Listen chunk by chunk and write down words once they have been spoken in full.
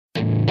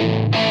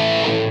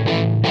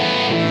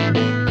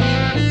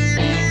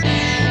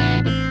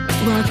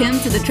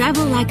to the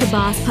Travel Like a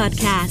Boss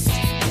podcast,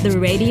 the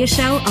radio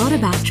show all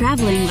about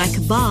traveling like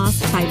a boss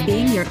by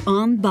being your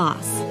own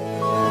boss.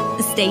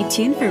 Stay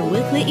tuned for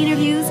weekly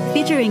interviews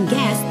featuring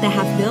guests that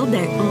have built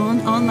their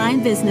own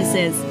online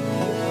businesses.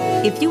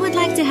 If you would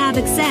like to have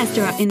access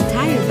to our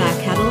entire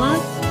back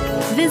catalog,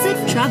 visit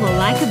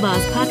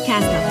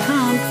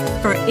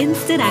travellikeabosspodcast.com for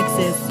instant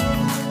access.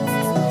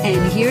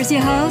 And here's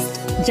your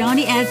host,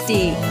 Johnny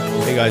FD.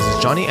 Hey guys,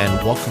 it's Johnny and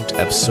welcome to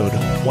episode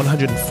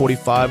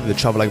 145 of the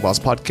Travel Like a Boss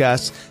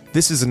podcast.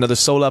 This is another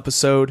solo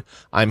episode.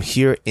 I'm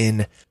here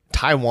in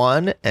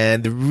Taiwan,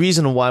 and the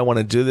reason why I want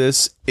to do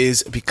this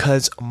is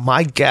because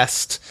my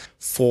guest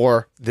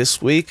for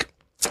this week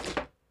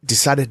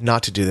decided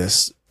not to do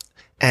this.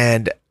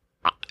 And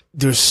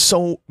there's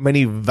so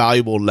many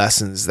valuable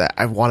lessons that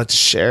I wanted to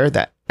share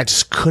that I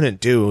just couldn't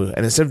do.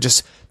 And instead of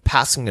just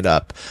passing it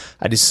up,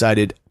 I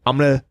decided I'm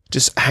going to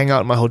just hang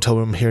out in my hotel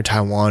room here in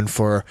Taiwan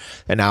for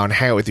an hour and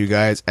hang out with you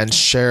guys and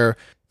share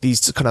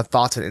these kind of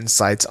thoughts and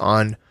insights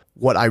on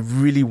what I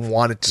really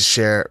wanted to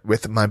share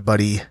with my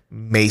buddy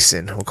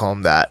Mason. We'll call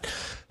him that.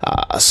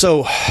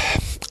 So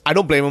I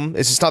don't blame him.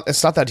 It's not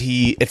that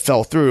it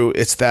fell through.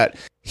 It's that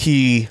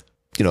he,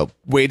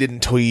 waited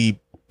until he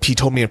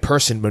told me in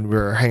person when we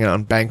were hanging out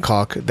in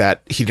Bangkok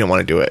that he didn't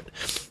want to do it.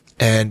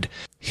 And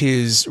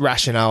his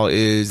rationale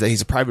is that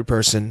he's a private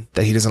person,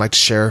 that he doesn't like to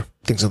share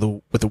things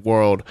with the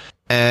world.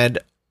 And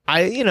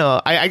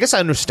I guess I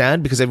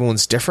understand because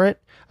everyone's different.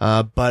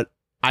 But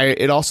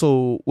it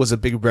also was a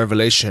big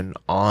revelation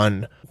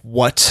on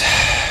what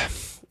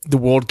the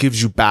world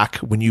gives you back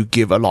when you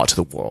give a lot to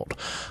the world.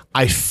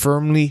 I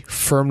firmly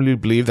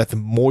believe that the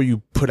more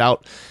you put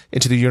out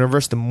into the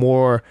universe, the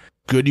more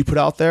good you put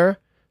out there,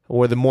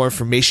 or the more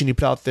information you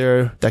put out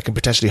there that can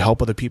potentially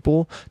help other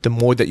people, the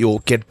more that you'll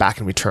get back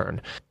in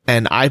return.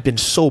 And I've been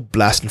so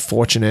blessed and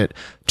fortunate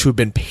to have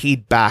been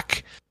paid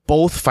back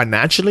both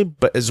financially,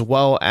 but as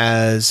well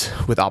as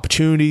with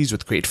opportunities,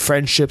 with great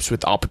friendships,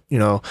 with,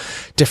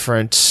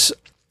 different,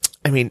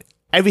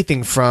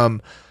 everything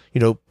from,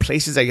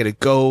 places I get to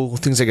go,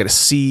 things I get to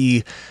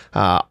see,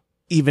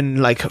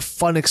 even like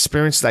fun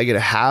experiences that I get to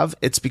have.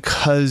 It's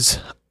because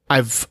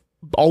I've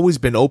always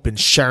been open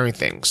sharing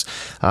things,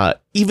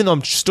 even though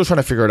I'm still trying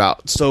to figure it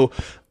out. So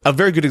a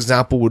very good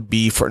example would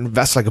be for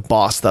Invest Like a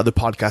Boss, the other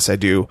podcast I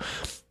do.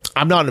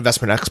 I'm not an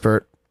investment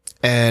expert,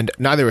 and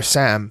neither is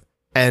Sam.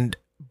 And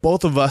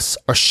both of us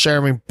are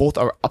sharing both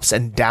our ups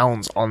and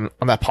downs on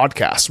that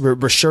podcast.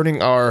 We're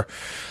sharing our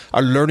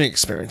learning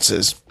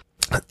experiences.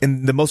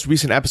 In the most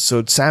recent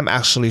episode, Sam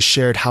actually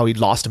shared how he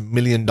lost $1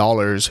 million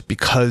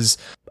because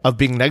of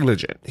being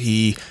negligent.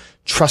 He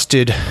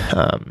trusted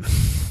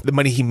the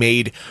money he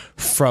made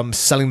from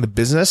selling the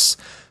business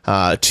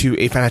to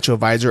a financial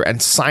advisor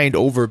and signed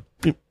over,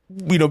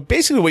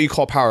 basically what you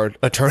call power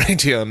attorney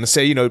to him, to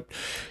say,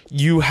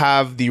 you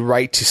have the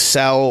right to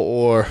sell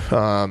or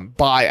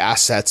buy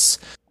assets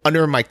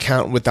under my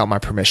account without my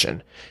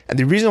permission. And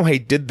the reason why he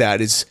did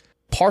that is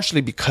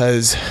partially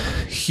because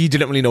he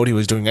didn't really know what he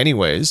was doing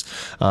anyways.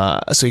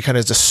 So he kind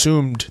of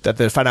assumed that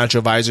the financial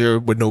advisor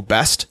would know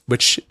best,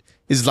 which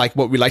is like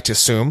what we like to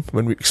assume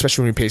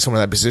especially when we pay someone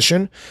in that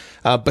position.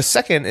 But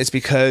second is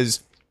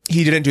because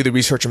he didn't do the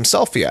research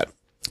himself yet.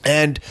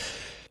 And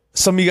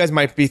some of you guys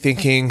might be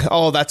thinking,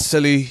 oh, that's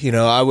silly.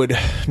 I would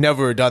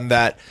never have done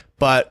that.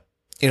 But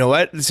you know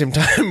what? At the same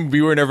time,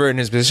 we were never in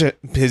his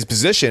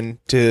position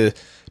to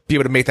be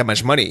able to make that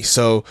much money.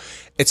 So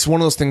it's one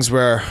of those things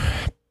where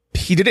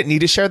he didn't need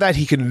to share that.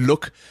 He can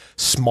look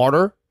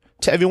smarter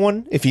to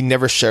everyone if he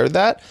never shared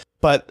that.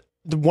 But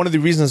one of the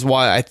reasons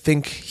why I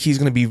think he's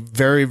going to be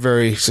very,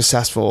 very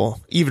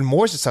successful, even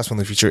more successful in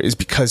the future, is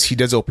because he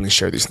does openly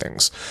share these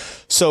things.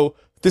 So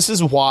this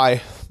is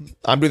why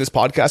I'm doing this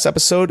podcast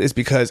episode, is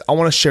because I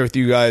want to share with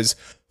you guys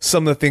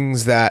some of the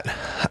things that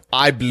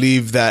I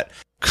believe that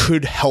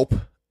could help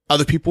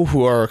other people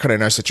who are kind of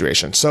in our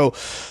situation. So,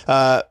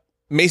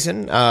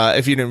 Mason,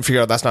 if you didn't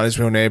figure out that's not his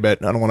real name,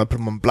 but I don't want to put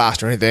him on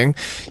blast or anything.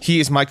 He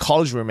is my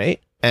college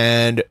roommate,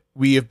 and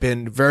we have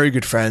been very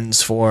good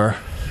friends for,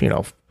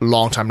 a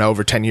long time now,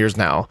 over 10 years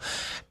now.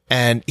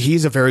 And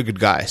he's a very good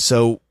guy.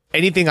 So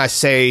anything I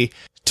say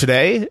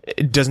today,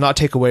 it does not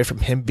take away from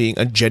him being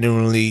a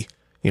genuinely,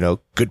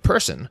 good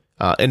person,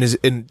 in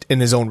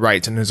his own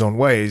rights, in his own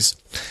ways.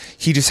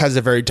 He just has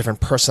a very different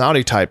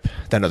personality type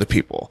than other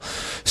people.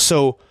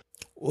 So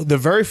the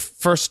very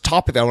first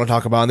topic that I want to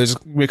talk about, and there's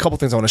a couple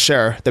things I want to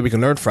share that we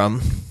can learn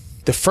from.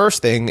 The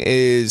first thing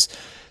is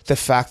the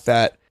fact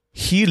that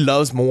he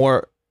loves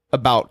more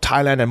about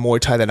Thailand and Muay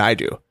Thai than I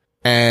do.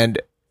 And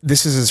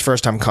this is his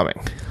first time coming.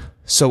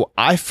 So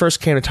I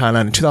first came to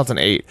Thailand in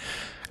 2008,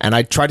 and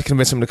I tried to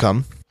convince him to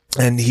come,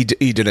 and he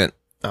didn't.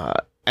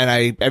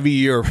 And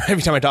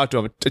every time I talked to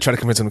him, I tried to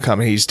convince him to come,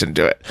 and he just didn't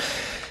do it.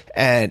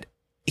 And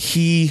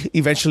he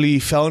eventually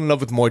fell in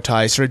love with Muay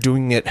Thai, started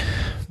doing it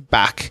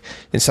back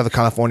in Southern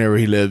California where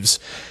he lives,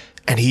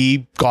 and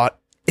he got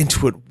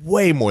into it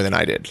way more than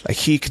I did. Like,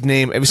 he could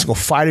name every single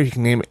fighter, he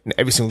can name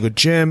every single good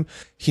gym,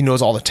 he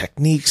knows all the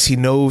techniques, he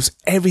knows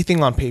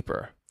everything on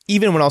paper.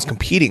 Even when I was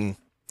competing,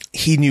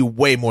 he knew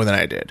way more than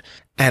I did.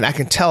 And I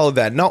can tell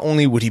that not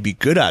only would he be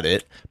good at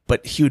it,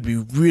 but he would be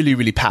really,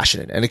 really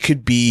passionate. And it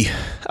could be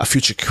a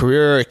future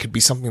career. It could be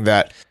something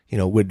that,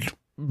 would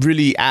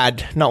really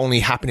add not only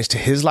happiness to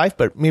his life,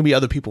 but maybe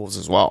other people's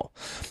as well.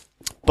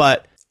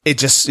 But it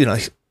just,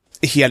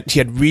 he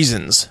had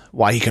reasons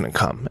why he couldn't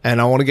come. And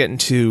I want to get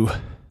into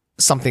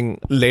something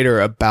later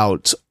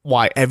about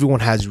why everyone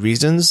has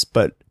reasons,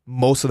 but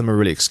most of them are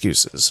really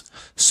excuses.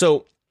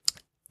 So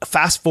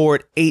fast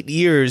forward 8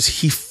 years,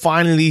 he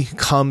finally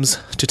comes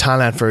to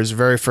Thailand for his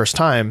very first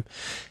time,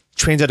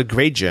 trains at a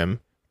great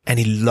gym, and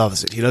he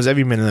loves it. He loves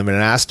every minute of it.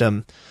 And I asked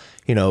him,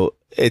 do you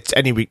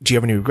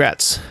have any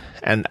regrets?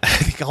 And I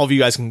think all of you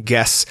guys can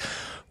guess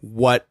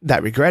what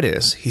that regret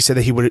is. He said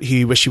that he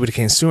wished he would have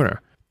came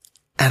sooner.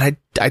 And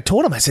I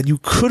told him, I said, you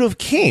could have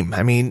came.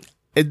 I mean,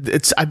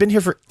 I've been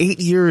here for 8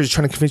 years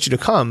trying to convince you to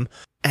come.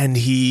 And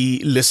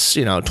he lists,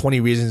 20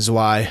 reasons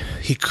why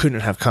he couldn't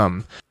have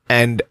come.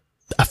 And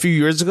a few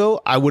years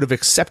ago, I would have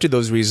accepted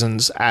those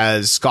reasons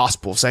as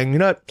gospel, saying,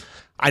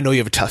 I know you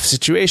have a tough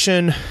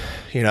situation.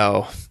 You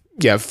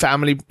have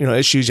family,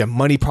 issues, you have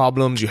money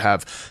problems, you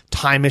have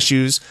time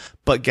issues.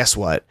 But guess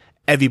what?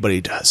 Everybody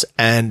does.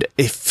 And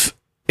if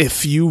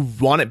you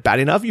want it bad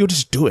enough, you'll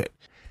just do it.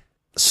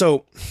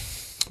 So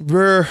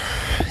where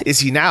is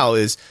he now?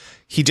 Is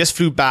he just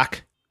flew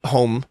back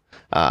home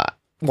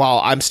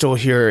while I'm still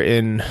here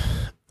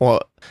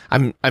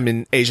I'm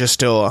in Asia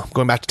still,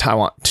 going back to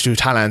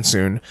Thailand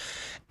soon.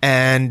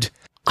 And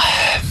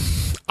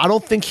I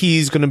don't think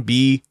he's going to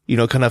be,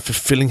 kind of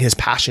fulfilling his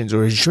passions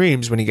or his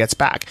dreams when he gets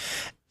back.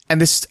 And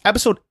this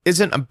episode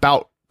isn't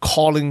about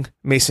calling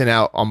Mason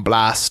out on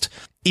blast,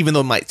 even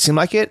though it might seem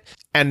like it.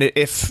 And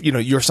if,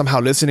 you're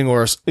somehow listening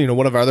or,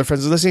 one of our other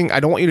friends is listening, I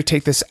don't want you to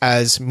take this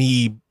as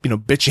me,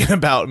 bitching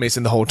about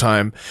Mason the whole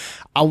time.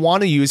 I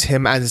want to use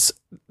him as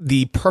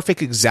the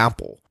perfect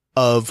example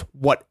of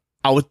what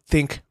I would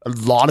think a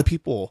lot of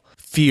people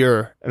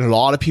fear and a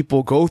lot of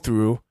people go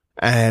through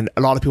and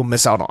a lot of people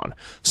miss out on.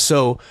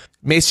 So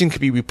Mason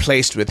could be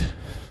replaced with,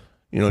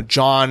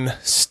 John,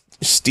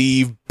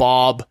 Steve,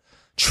 Bob,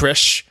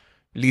 Trish,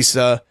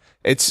 Lisa.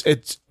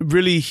 It's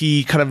really,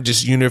 he kind of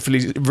just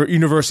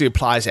universally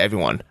applies to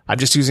everyone. I'm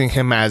just using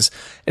him as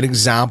an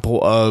example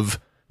of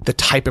the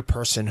type of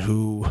person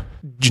who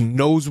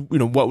knows,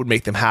 what would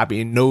make them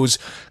happy and knows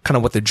kind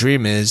of what their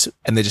dream is,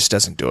 and they just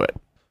doesn't do it.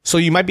 So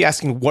you might be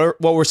asking, what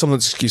were some of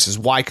those excuses?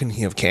 Why couldn't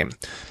he have came?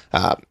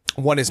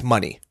 One is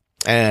money.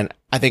 And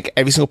I think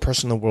every single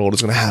person in the world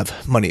is going to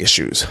have money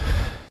issues.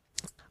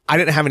 I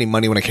didn't have any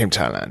money when I came to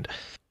Thailand.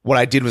 What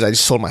I did was I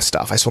just sold my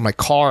stuff. I sold my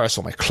car. I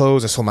sold my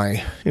clothes. I sold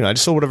I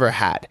just sold whatever I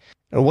had.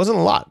 And it wasn't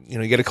a lot.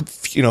 You get a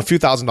few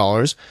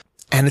 $1,000s,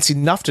 and it's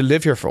enough to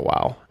live here for a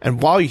while.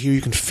 And while you're here,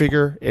 you can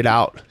figure it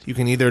out. You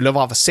can either live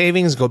off of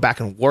savings, go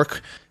back and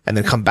work, and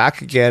then come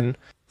back again.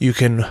 You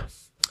can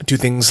do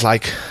things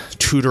like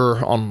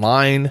tutor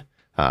online.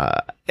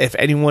 If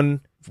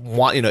anyone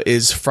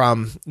is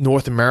from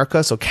North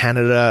America, so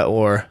Canada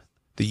or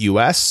the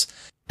US,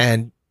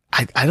 and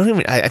I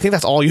think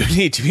that's all you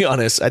need, to be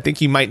honest. I think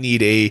you might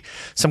need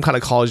some kind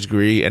of college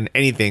degree and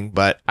anything,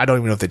 but I don't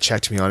even know if they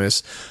check, to be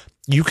honest.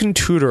 You can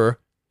tutor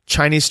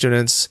Chinese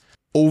students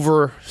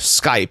over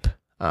Skype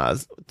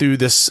through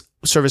this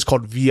service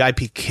called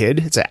VIP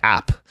Kid. It's an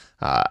app.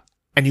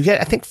 And you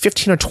get, I think,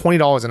 $15 or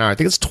 $20 an hour. I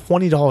think it's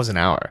 $20 an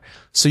hour.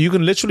 So you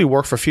can literally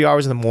work for a few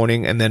hours in the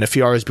morning and then a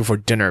few hours before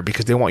dinner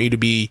because they want you to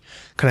be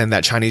kind of in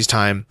that Chinese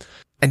time.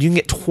 And you can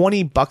get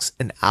 $20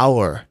 an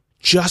hour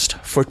just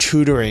for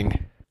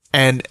tutoring.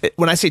 And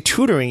when I say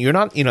tutoring, you're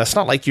not, it's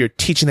not like you're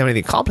teaching them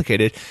anything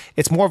complicated.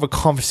 It's more of a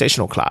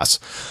conversational class.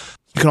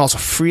 You can also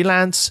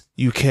freelance.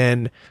 You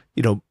can,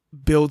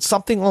 build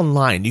something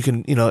online. You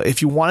can,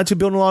 if you wanted to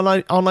build an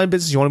online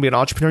business, you want to be an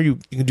entrepreneur, you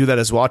can do that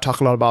as well. I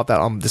talk a lot about that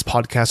on this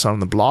podcast and on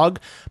the blog.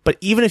 But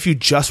even if you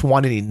just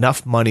wanted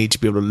enough money to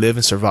be able to live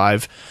and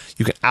survive,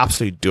 you can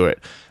absolutely do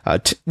it.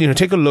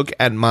 Take a look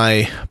at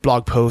my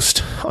blog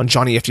post on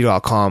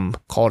johnnyfd.com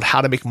called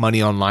How to Make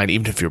Money Online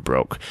Even If You're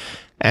Broke.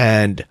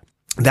 And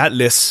that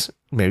lists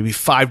maybe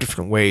 5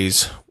 different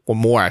ways or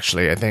more,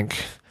 actually. I think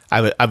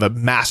I have a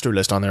master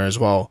list on there as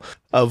well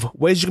of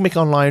ways you can make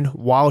online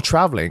while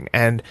traveling.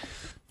 And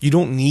you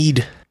don't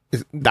need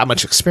that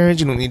much experience.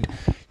 You don't need,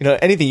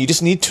 anything. You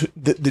just need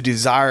the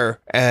desire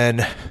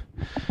and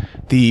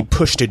the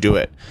push to do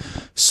it.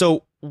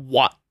 So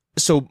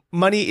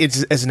money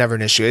is never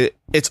an issue.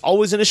 It's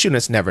always an issue and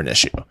it's never an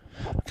issue.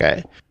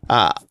 Okay.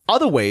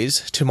 Other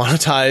ways to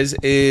monetize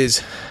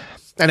is,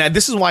 and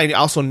this is why I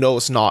also know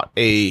it's not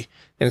an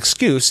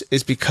excuse,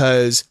 is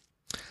because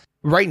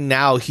right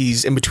now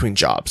he's in between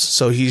jobs.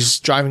 So he's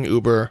driving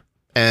Uber,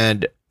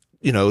 and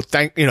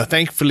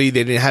thankfully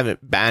they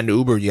haven't banned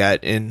Uber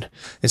yet in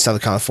Southern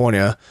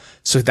California,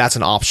 so that's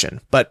an option.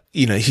 But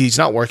he's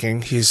not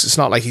working. It's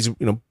not like he's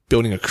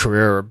building a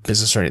career or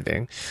business or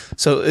anything.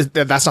 So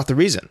that's not the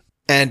reason.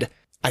 And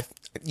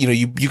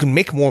you can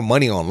make more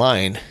money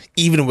online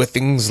even with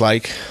things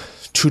like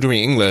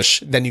tutoring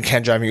English than you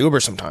can driving Uber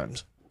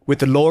sometimes. With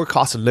the lower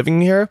cost of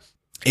living here,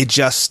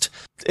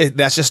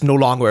 that's just no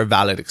longer a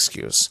valid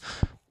excuse.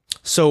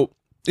 So,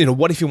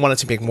 what if you wanted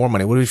to make more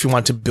money? What if you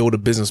wanted to build a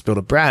business, build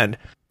a brand?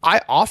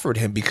 I offered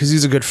him, because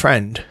he's a good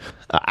friend,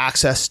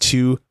 access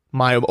to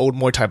my old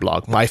Muay Thai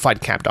blog,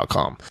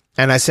 myfightcamp.com.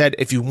 And I said,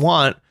 if you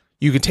want,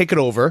 you can take it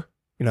over,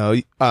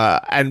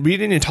 and we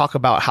didn't even talk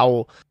about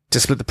how to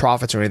split the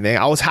profits or anything.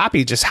 I was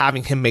happy just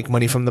having him make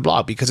money from the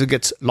blog, because it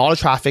gets a lot of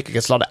traffic, it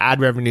gets a lot of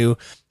ad revenue.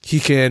 He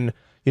can,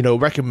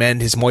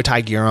 recommend his Muay Thai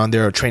gear on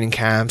there, or training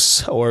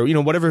camps, or,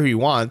 whatever he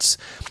wants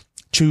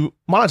to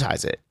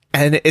monetize it.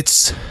 And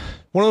it's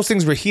one of those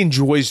things where he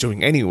enjoys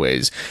doing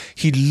anyways.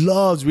 He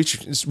loves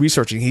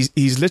researching.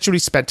 He's literally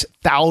spent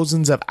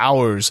thousands of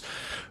hours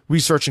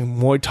researching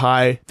Muay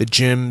Thai, the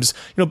gyms,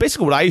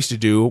 basically what I used to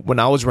do when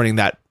I was running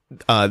that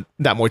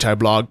Muay Thai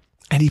blog.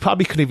 And he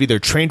probably could have either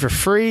trained for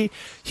free,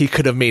 he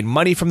could have made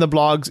money from the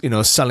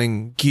blogs,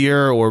 selling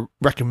gear or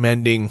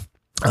recommending,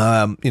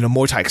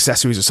 Muay Thai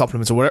accessories or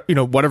supplements or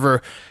whatever,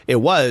 whatever it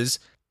was.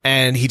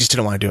 And he just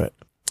didn't want to do it.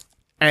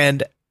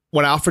 And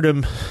when I offered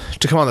him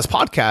to come on this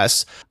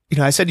podcast,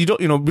 I said, we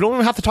don't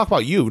even have to talk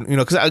about you,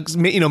 because,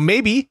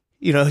 maybe,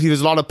 there's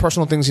a lot of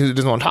personal things he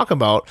doesn't want to talk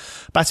about.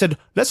 But I said,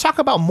 let's talk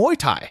about Muay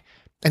Thai.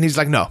 And he's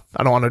like, no,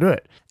 I don't want to do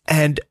it.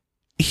 And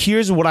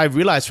here's what I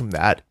realized from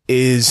that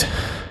is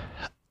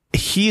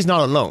he's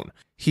not alone.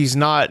 He's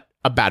not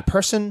a bad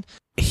person.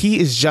 He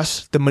is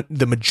just the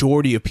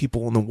majority of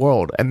people in the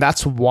world. And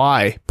that's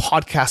why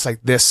podcasts like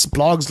this,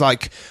 blogs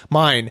like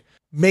mine,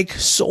 make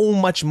so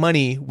much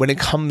money when it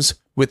comes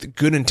with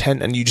good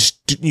intent, and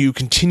you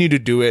continue to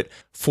do it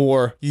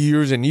for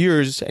years and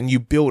years, and you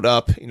build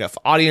up enough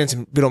audience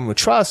and build up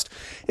trust.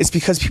 It's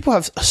because people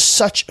have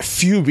such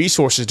few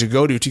resources to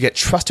go to get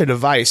trusted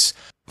advice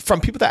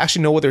from people that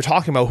actually know what they're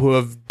talking about, who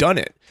have done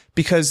it.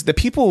 Because the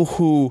people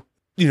who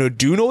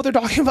do know what they're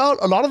talking about,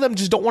 a lot of them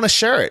just don't want to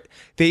share it.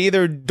 They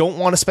either don't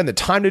want to spend the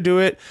time to do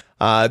it,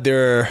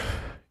 they're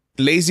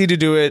lazy to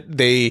do it,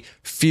 they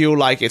feel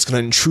like it's going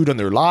to intrude on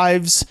their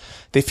lives,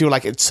 they feel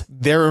like it's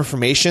their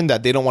information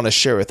that they don't want to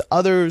share with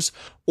others,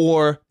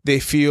 or they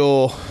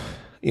feel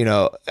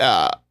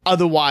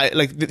otherwise,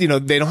 like they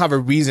don't have a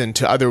reason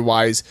to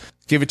otherwise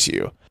give it to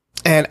you.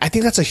 And I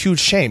think that's a huge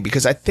shame,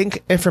 because I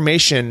think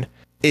information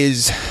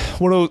is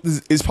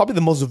probably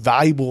the most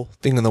valuable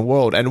thing in the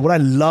world. And what I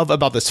love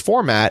about this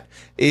format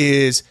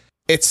is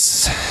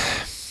it's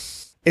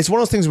one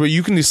of those things where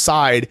you can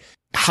decide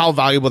how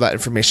valuable that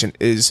information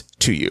is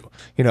to you.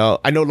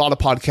 I know a lot of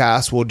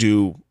podcasts will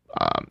do,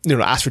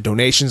 ask for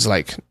donations,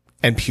 like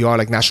NPR,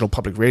 like National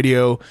Public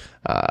Radio.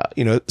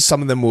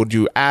 Some of them will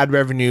do ad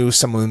revenue.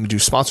 Some of them do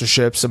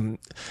sponsorships.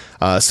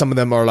 Some of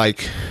them are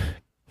like,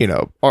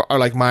 are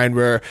like mine,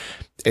 where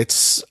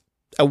it's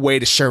a way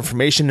to share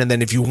information. And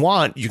then if you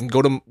want, you can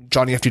go to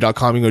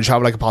johnnyfd.com, you can go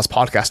to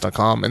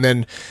travellikeabosspodcast.com. And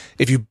then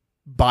if you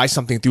buy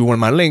something through one of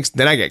my links,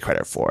 then I get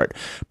credit for it.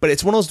 But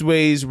it's one of those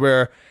ways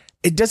where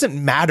it doesn't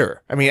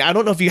matter. I mean, I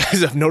don't know if you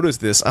guys have noticed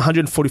this,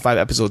 145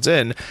 episodes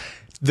in,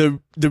 the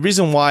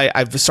reason why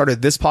I've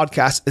started this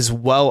podcast as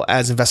well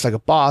as Invest Like a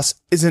Boss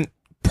isn't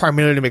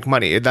primarily to make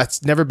money.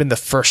 That's never been the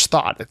first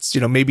thought. It's,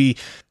 maybe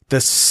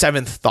the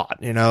seventh thought,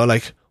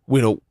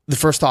 the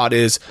first thought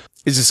is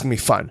this going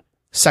to be fun?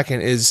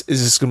 Second is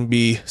this going to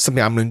be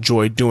something I'm going to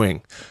enjoy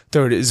doing?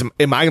 Third is,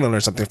 am I going to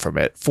learn something from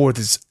it? Fourth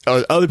is,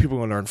 are other people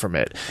going to learn from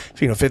it?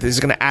 Fifth, is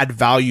it going to add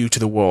value to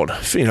the world?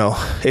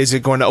 Is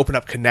it going to open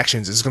up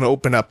connections? Is it going to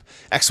open up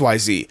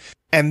XYZ?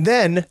 And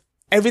then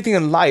everything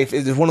in life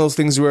is one of those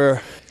things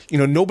where,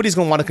 nobody's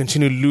going to want to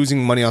continue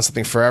losing money on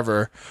something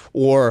forever,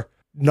 or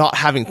not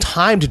having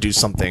time to do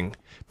something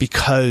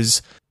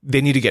because they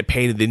need to get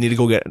paid and they need to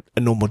go get a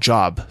normal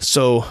job.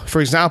 So,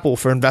 for example,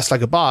 for Invest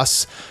Like a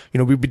Boss,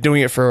 we've been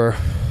doing it for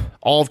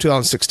all of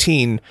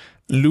 2016,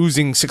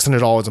 losing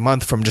 $600 a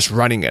month from just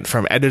running it,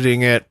 from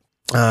editing it,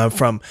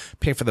 from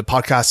paying for the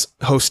podcast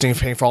hosting,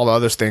 paying for all the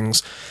other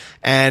things.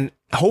 And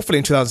hopefully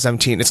in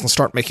 2017, it's going to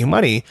start making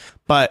money.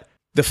 But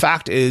the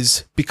fact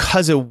is,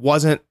 because it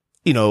wasn't,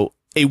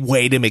 a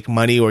way to make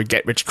money or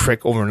get rich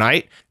quick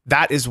overnight,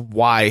 that is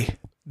why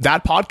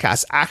that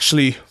podcast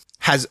actually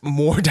has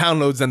more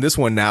downloads than this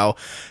one now,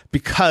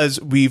 because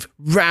we've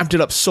ramped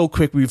it up so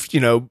quick. We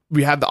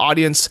have the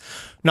audience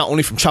not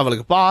only from Travel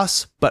Like a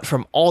Boss, but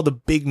from all the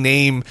big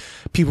name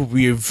people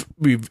we've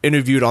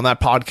interviewed on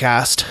that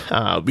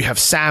podcast. We have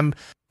Sam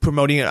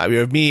promoting it. We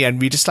have me,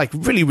 and we just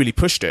really, really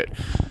pushed it.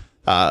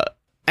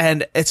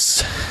 And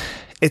it's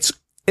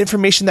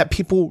information that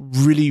people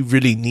really,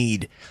 really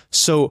need.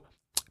 So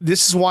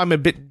this is why I'm a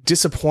bit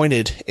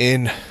disappointed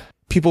in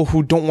people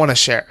who don't want to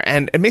share.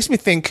 And it makes me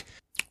think,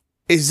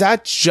 is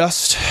that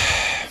just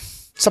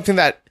something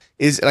that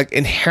is like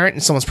inherent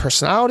in someone's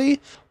personality,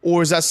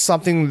 or is that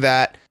something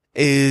that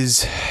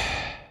is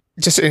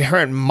just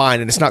inherent in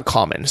mine and it's not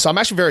common? So I'm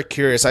actually very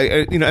curious.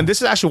 And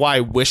this is actually why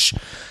I wish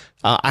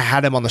I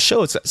had him on the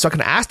show, so I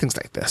can ask things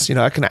like this.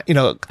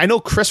 I know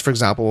Chris, for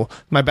example,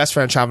 my best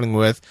friend traveling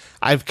with.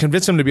 I've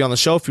convinced him to be on the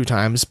show a few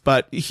times,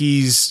 but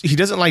he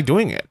doesn't like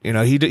doing it.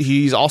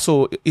 He's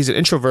an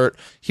introvert.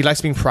 He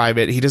likes being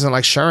private. He doesn't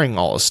like sharing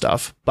all his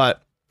stuff.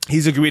 But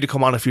he's agreed to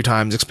come on a few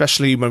times,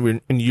 especially when we were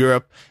in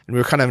Europe and we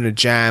were kind of in a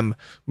jam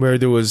where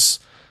there was,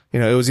 it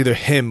was either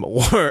him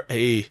or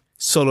a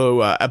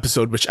solo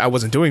episode, which I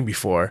wasn't doing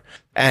before.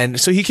 And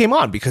so he came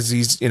on because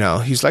he's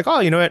like, oh,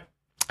 you know what?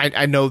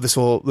 I know this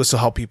will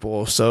help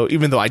people. So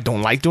even though I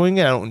don't like doing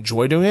it, I don't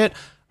enjoy doing it,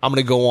 I'm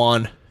going to go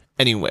on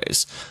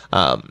anyways.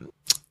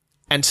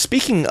 And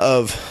speaking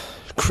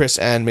of Chris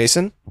and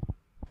Mason,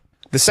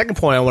 the second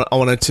point I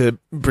wanted to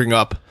bring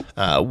up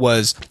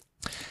was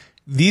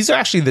these are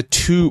actually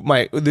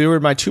they were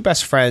my two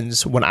best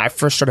friends when I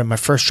first started my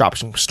first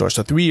dropshipping store.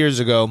 So 3 years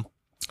ago,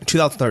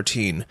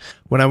 2013,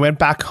 when I went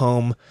back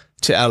home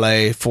to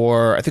LA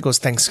for, I think it was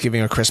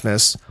Thanksgiving or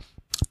Christmas,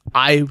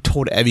 I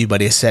told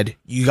everybody, I said,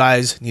 you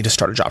guys need to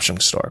start a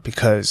dropshipping store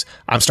because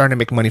I'm starting to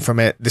make money from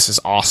it. This is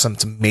awesome.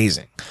 It's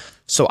amazing.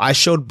 So I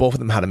showed both of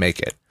them how to make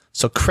it.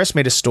 So Chris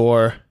made a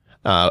store.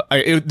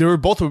 They were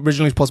both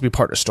originally supposed to be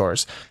partner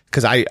stores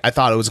because I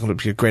thought it was going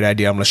to be a great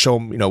idea. I'm going to show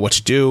them, what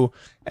to do,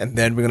 and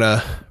then we're going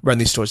to run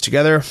these stores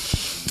together.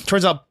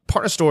 Turns out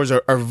partner stores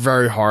are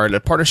very hard.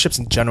 Partnerships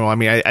in general, I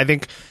mean, I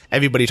think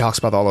everybody talks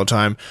about that all the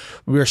time.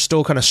 We're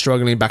still kind of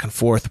struggling back and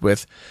forth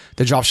with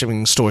the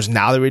dropshipping stores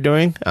now that we're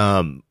doing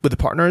with the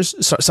partners.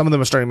 So some of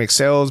them are starting to make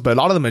sales, but a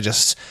lot of them are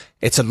just,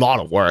 it's a lot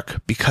of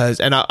work because,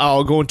 and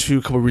I'll go into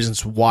a couple of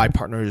reasons why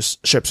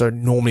partnerships are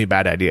normally a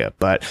bad idea,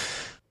 but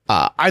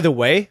either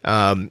way,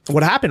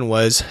 what happened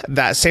was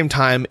that same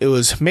time, it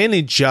was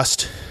mainly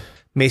just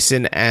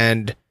Mason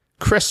and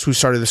Chris who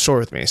started the store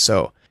with me.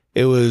 So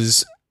it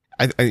was,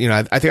 I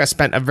think I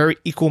spent a very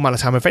equal amount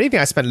of time. If anything,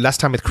 I spent less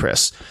time with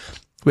Chris.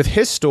 With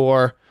his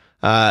store,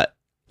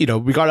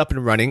 we got up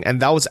and running,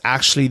 and that was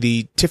actually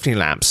the Tiffany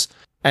lamps.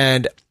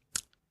 And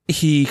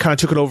he kind of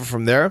took it over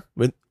from there.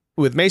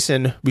 With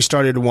Mason, we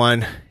started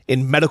one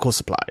in medical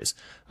supplies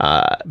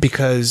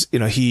because,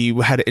 he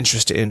had an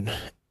interest in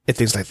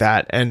things like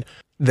that. And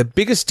the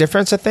biggest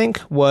difference, I think,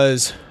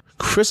 was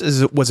Chris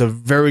was a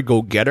very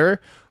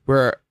go-getter,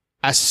 where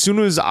as soon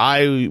as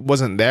I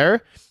wasn't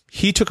there,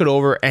 he took it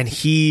over and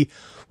he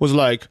was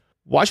like,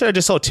 why should I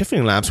just sell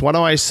Tiffany lamps? Why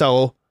don't I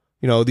sell,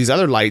 these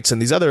other lights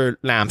and these other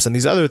lamps and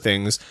these other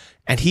things?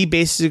 And he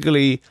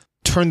basically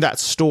turned that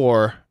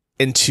store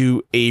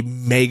into a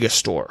mega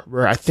store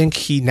where I think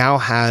he now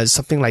has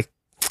something like,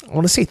 I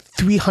want to say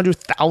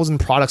 300,000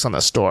 products on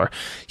the store.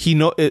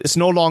 It's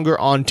no longer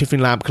on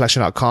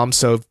TiffanyLampCollection.com,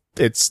 so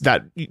it's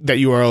that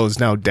URL is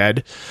now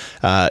dead.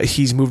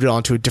 He's moved it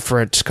on to a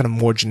different kind of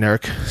more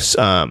generic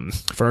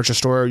furniture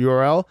store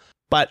URL,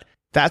 but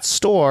that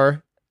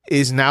store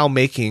is now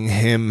making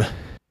him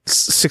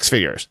six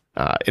figures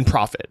in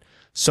profit.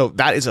 So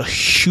that is a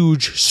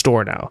huge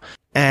store now.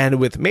 And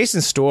with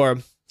Mason's store,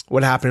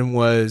 what happened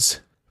was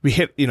we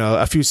hit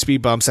a few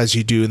speed bumps as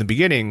you do in the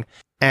beginning.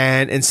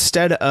 And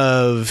instead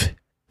of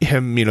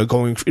him,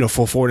 going,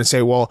 full forward and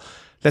say, well,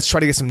 let's try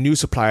to get some new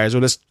suppliers, or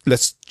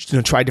let's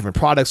try different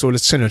products, or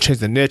let's change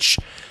the niche.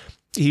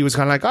 He was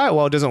kind of like, all right,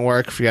 well, it doesn't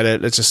work. Forget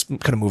it. Let's just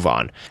kind of move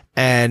on.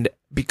 And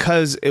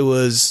because it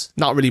was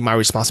not really my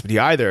responsibility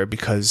either,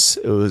 because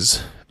it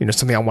was,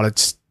 something I wanted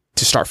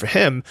to start for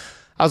him,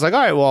 I was like,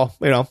 all right, well,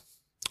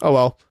 oh,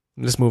 well,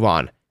 let's move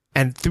on.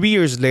 And 3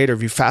 years later,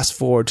 if you fast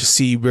forward to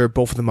see where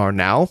both of them are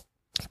now,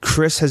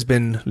 Chris has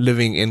been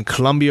living in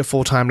Colombia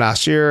full-time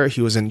last year. He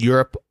was in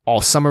Europe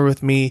all summer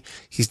with me.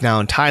 He's now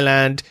in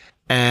Thailand,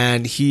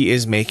 and he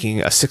is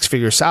making a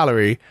six-figure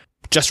salary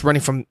just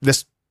running from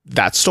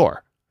that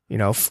store,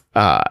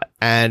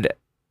 and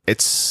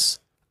it's,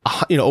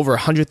 over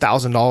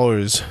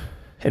 $100,000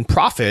 in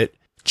profit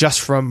just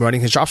from running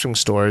his dropshipping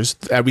stores.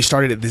 We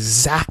started at the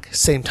exact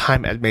same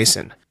time as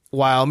Mason.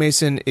 While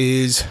Mason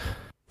is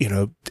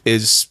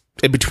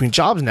in between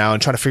jobs now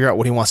and trying to figure out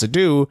what he wants to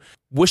do,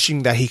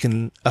 wishing that he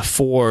can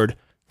afford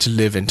to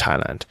live in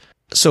Thailand.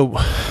 So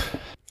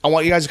I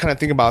want you guys to kind of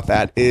think about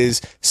that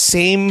is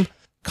same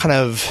kind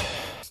of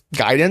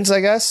guidance,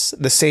 I guess,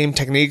 the same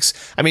techniques.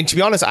 I mean, to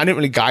be honest, I didn't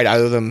really guide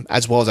either of them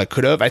as well as I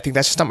could have. I think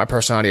that's just not my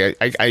personality.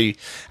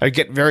 I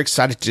get very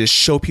excited to just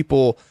show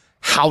people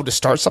how to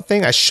start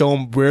something. I show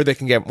them where they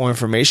can get more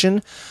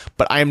information,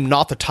 but I am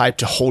not the type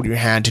to hold your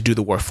hand to do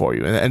the work for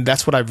you. And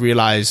that's what I've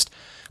realized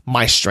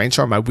my strengths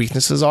are, my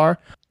weaknesses are.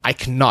 I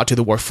cannot do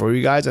the work for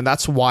you guys. And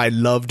that's why I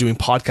love doing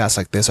podcasts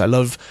like this. I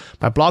love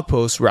my blog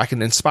posts where I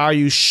can inspire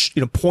you,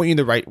 point you in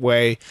the right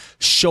way,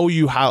 show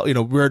you how,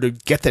 where to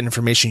get the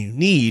information you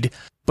need,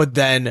 but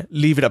then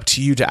leave it up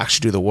to you to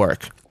actually do the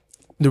work.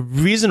 The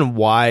reason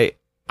why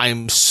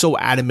I'm so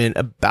adamant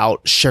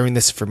about sharing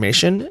this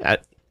information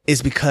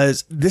is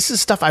because this is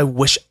stuff I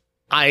wish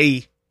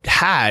I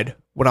had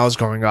when I was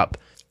growing up.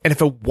 And if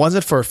it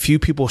wasn't for a few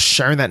people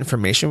sharing that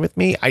information with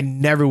me, I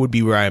never would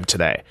be where I am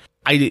today.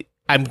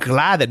 I'm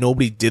glad that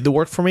nobody did the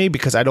work for me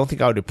because I don't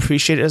think I would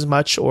appreciate it as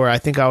much, or I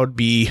think I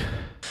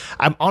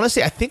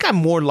think I'm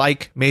more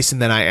like Mason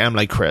than I am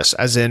like Chris,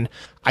 as in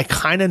I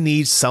kind of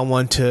need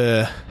someone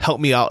to help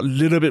me out a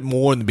little bit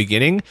more in the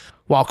beginning.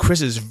 While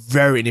Chris is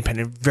very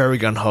independent, very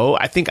gung-ho,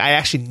 I think I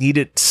actually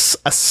needed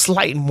a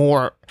slight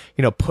more,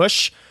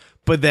 push.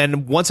 But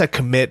then once I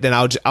commit, then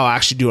I'll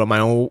actually do it on my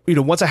own.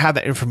 Once I have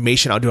that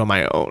information, I'll do it on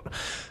my own.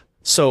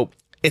 So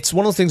it's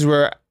one of those things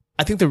where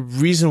I think the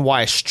reason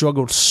why I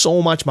struggled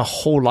so much my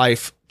whole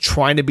life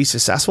trying to be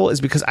successful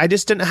is because I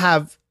just didn't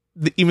have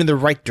even the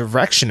right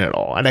direction at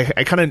all. And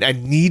I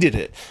needed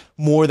it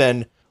more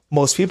than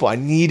most people. I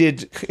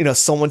needed,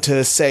 someone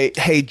to say,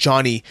 hey,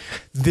 Johnny,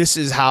 this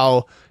is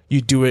how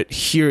you do it.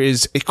 Here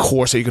is a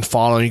course that you can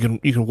follow. You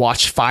can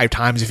watch 5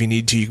 times if you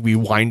need to. You can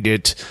rewind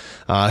it.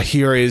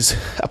 Here is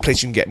a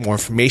place you can get more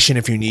information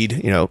if you need,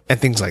 and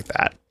things like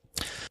that.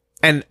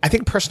 And I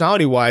think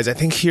personality wise, I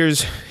think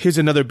here's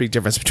another big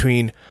difference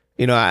between,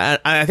 I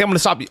think I'm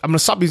going to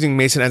stop using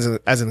Mason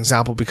as an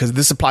example because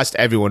this applies to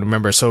everyone.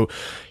 Remember. So,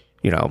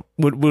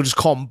 we'll just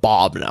call him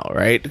Bob now,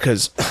 right?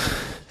 Because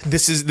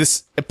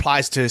this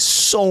applies to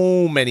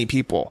so many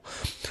people.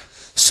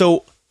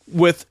 So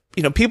with,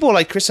 people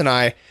like Chris and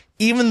I,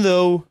 even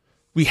though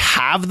we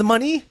have the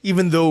money,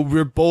 even though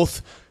we're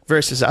both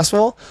very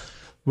successful,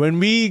 when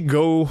we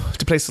go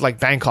to places like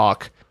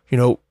Bangkok,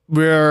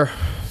 we're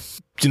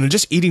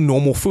just eating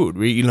normal food.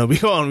 We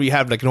go and we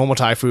have like normal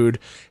Thai food.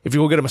 If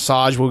you go get a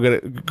massage, we'll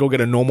go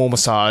get a normal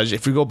massage.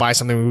 If we go buy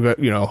something,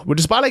 we'll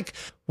just buy like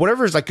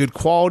whatever is like good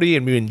quality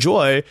and we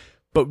enjoy,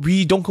 but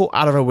we don't go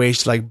out of our way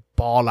to like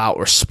ball out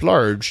or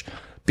splurge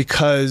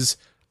because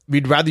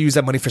we'd rather use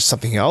that money for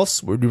something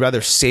else. We'd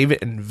rather save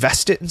it and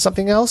invest it in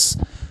something else.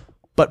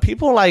 But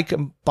people like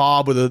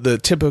Bob or the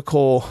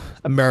typical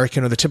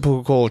American or the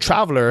typical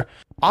traveler,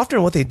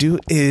 often what they do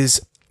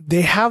is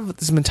they have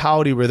this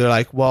mentality where they're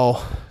like,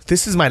 well,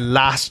 this is my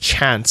last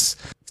chance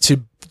to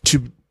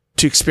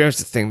experience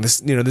the thing.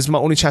 This is my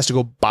only chance to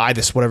go buy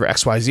this whatever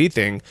XYZ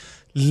thing.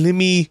 Let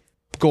me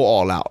go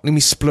all out. Let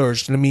me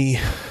splurge. Let me,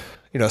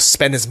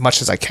 spend as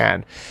much as I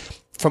can.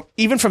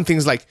 Even from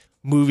things like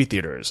movie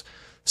theaters.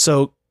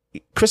 So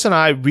Chris and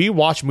I, we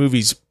watch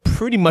movies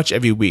pretty much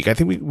every week. I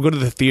think we go to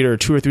the theater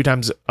 2 or 3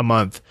 times a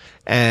month.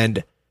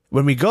 And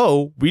when we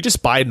go, we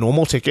just buy a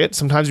normal ticket.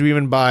 Sometimes we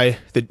even buy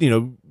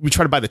we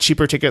try to buy the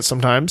cheaper tickets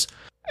sometimes.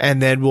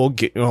 And then we'll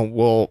get,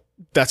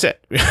 that's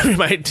it. We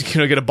might,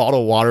 get a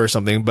bottle of water or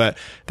something, but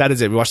that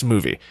is it. We watch the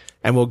movie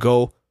and we'll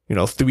go,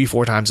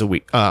 3-4 times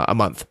a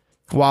month.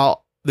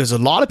 While there's a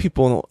lot of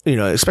people,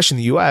 especially in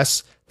the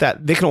US,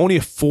 that they can only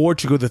afford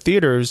to go to the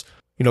theaters,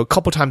 a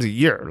couple times a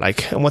year,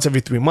 like once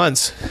every 3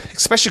 months,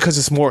 especially because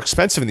it's more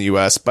expensive in the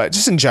US, but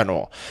just in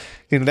general,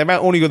 they might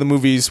only go to the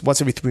movies once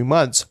every 3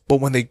 months,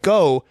 but when they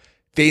go,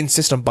 they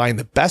insist on buying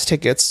the best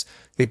tickets.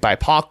 They buy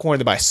popcorn,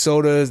 they buy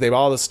sodas, they buy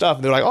all this stuff.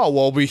 And they're like, oh,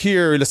 well, we're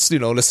here. Let's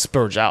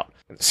splurge out.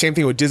 Same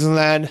thing with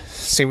Disneyland.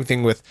 Same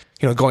thing with,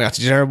 going out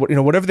to dinner.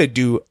 Whatever they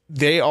do,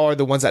 they are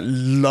the ones that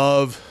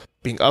love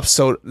being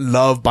upsold,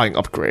 love buying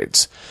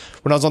upgrades.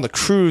 When I was on the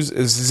cruise, it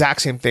was the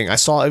exact same thing. I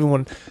saw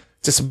everyone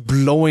just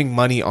blowing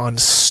money on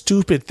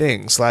stupid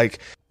things. Like,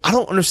 I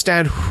don't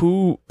understand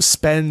who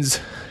spends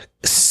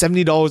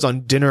 $70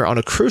 on dinner on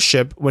a cruise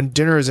ship when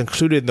dinner is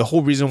included. The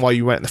whole reason why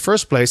you went in the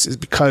first place is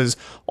because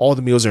all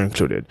the meals are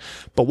included.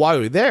 But while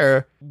you're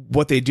there,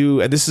 what they do,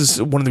 and this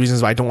is one of the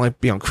reasons why I don't like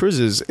being on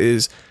cruises,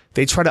 is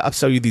they try to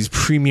upsell you these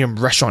premium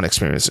restaurant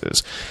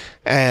experiences.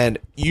 And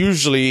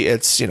usually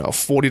it's,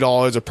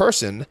 $40 a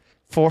person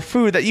for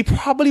food that you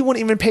probably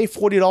wouldn't even pay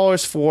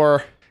 $40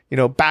 for,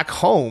 back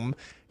home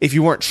if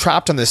you weren't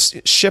trapped on this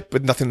ship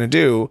with nothing to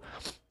do.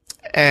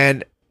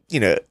 And,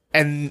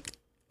 and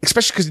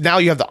especially because now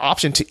you have the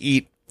option to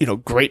eat,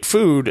 great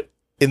food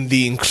in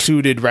the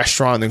included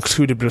restaurant, the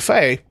included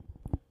buffet.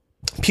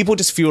 People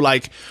just feel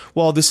like,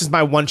 well, this is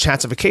my one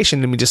chance of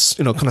vacation. Let me just,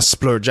 kind of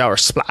splurge out or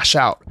splash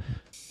out.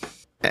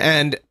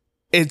 And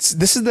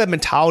this is the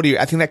mentality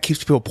I think that keeps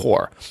people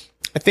poor.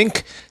 I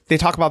think they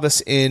talk about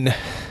this in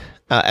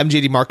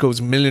MJ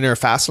DeMarco's Millionaire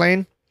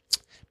Fastlane,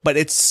 but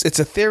it's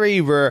a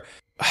theory where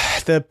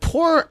the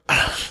poor,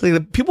 like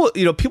the people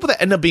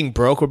that end up being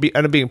broke or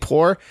end up being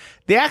poor,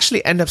 they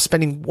actually end up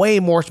spending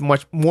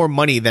much more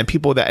money than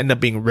people that end up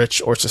being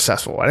rich or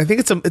successful. And I think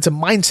it's a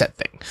mindset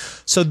thing.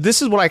 So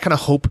this is what I kind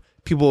of hope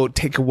people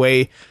take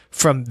away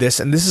from this.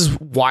 And this is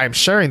why I'm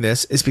sharing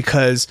this, is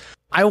because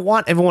I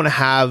want everyone to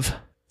have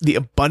the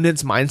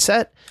abundance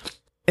mindset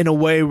in a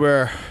way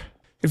where,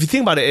 if you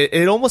think about it,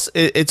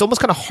 it's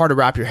almost kind of hard to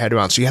wrap your head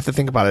around. So you have to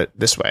think about it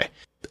this way.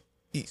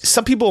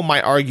 Some people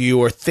might argue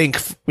or think,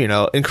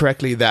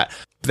 incorrectly, that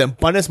the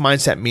abundance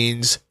mindset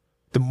means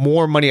the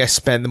more money I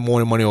spend, the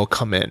more money will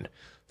come in.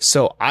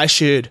 So I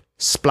should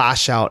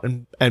splash out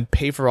and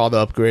pay for all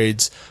the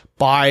upgrades,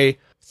 buy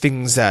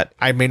things that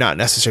I may not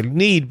necessarily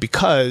need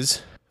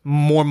because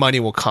more money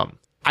will come.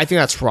 I think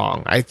that's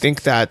wrong. I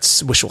think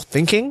that's wishful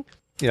thinking.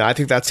 I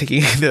think that's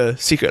taking the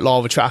secret law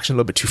of attraction a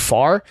little bit too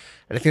far.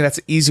 And I think that's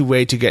an easy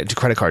way to get into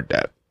credit card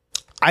debt.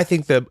 I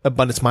think the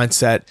abundance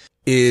mindset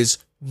is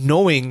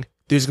knowing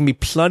there's going to be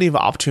plenty of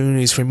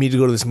opportunities for me to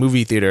go to this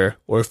movie theater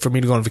or for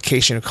me to go on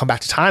vacation and come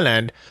back to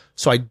Thailand.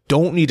 So I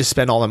don't need to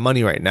spend all the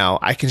money right now.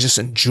 I can just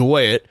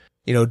enjoy it,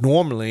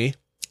 normally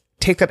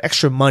take that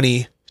extra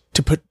money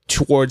to put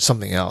towards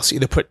something else,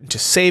 either put into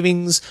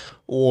savings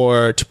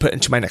or to put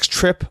into my next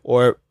trip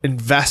or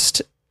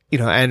invest,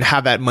 and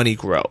have that money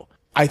grow.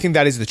 I think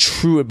that is the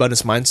true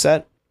abundance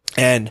mindset,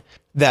 and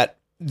that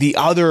the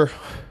other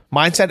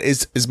mindset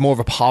is more of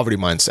a poverty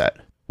mindset,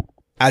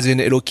 as in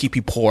it'll keep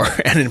you poor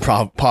and in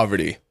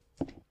poverty.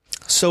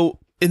 So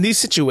in these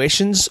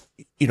situations,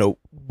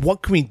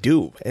 what can we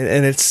do?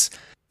 And it's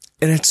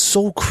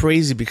so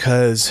crazy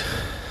because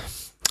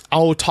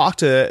I'll talk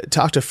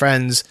to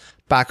friends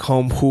back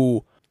home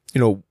who,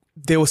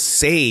 they will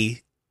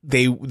say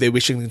they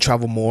wish they can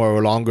travel more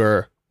or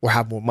longer or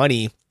have more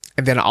money.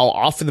 And then I'll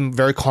offer them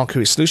very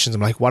concrete solutions.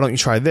 I'm like, why don't you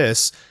try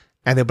this?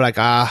 And they'll be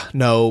like,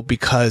 no,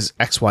 because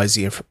X, Y,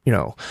 Z,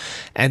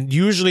 and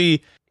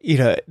usually,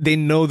 they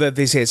know that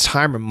they say it's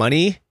time or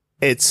money.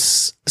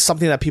 It's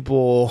something that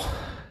people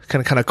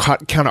can kind of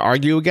counter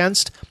argue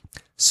against.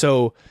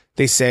 So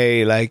they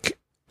say like,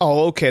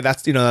 oh, okay,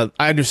 that's, I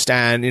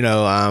understand,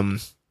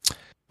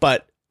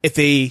 but if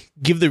they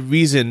give the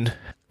reason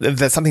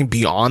that's something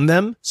beyond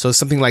them, so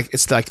something like,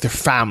 it's like their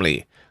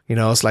family,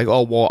 it's like,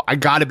 oh, well, I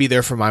got to be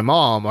there for my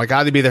mom. I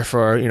got to be there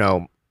for,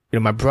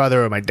 my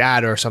brother or my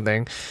dad or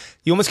something.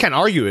 You almost can't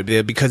argue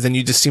it because then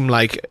you just seem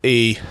like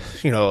a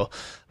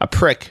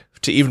prick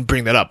to even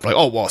bring that up. Like,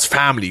 oh, well, it's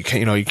family. You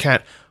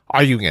can't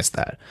argue against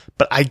that.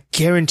 But I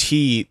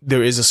guarantee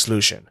there is a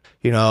solution.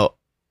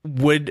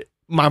 Would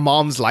my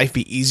mom's life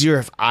be easier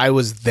if I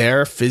was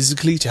there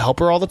physically to help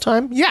her all the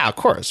time? Yeah, of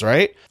course,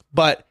 right?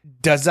 But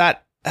does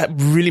that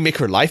really make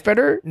her life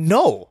better?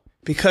 No,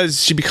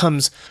 because she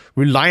becomes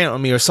reliant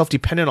on me or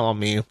self-dependent on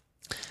me,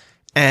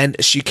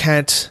 and she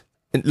can't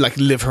like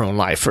live her own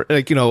life. Or,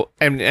 like,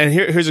 and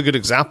here's a good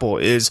example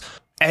is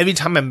every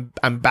time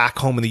I'm back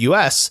home in the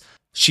US,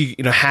 she,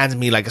 hands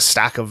me like a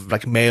stack of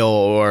like mail,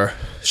 or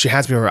she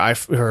hands me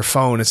her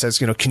phone and says,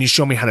 can you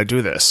show me how to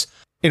do this?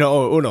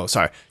 No,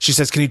 sorry. She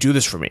says, can you do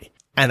this for me?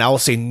 And I will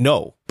say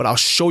no, but I'll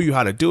show you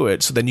how to do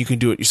it so then you can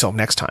do it yourself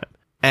next time.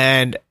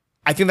 And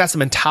I think that's the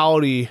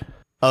mentality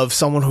of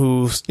someone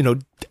who's,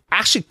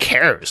 actually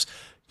cares,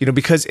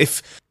 because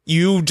if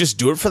you just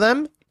do it for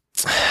them,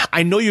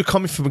 I know you're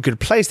coming from a good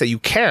place that you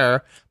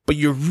care, but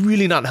you're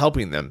really not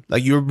helping them.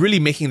 Like, you're really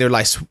making their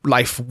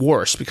life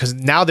worse because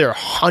now they're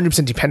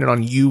 100% dependent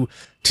on you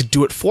to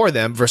do it for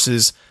them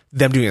versus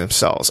them doing it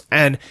themselves.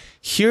 And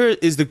here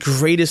is the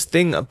greatest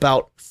thing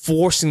about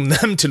forcing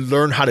them to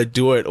learn how to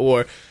do it,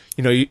 or,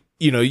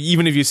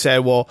 even if you say,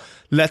 well,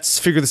 let's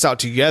figure this out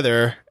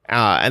together,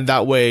 and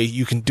that way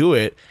you can do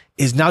it,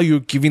 is now you're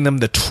giving them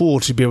the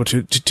tool to be able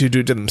to do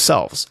it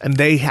themselves, and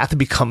they have to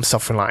become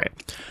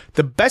self-reliant.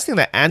 The best thing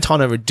that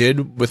Anton ever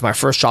did with my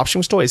first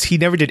dropshipping store is he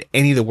never did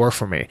any of the work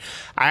for me.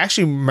 I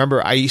actually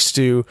remember I used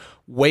to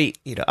wait,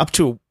 up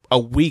to a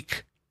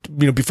week,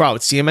 before I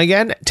would see him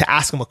again to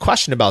ask him a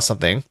question about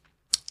something.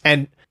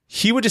 And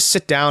he would just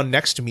sit down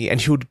next to me and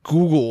he would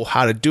Google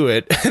how to do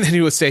it. And then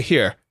he would say,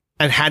 here,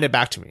 and hand it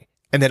back to me.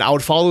 And then I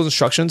would follow those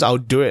instructions. I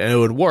would do it and it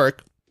would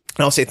work.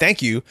 And I'll say,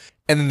 thank you.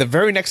 And then the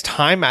very next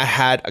time I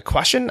had a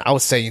question, I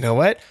would say, you know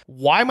what?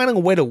 Why am I going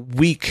to wait a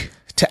week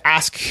to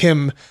ask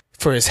him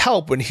for his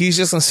help when he's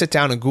just going to sit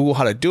down and Google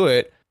how to do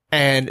it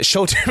and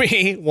show it to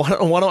me? Why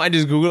don't I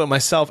just Google it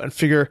myself and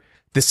figure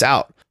this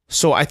out?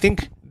 So I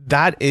think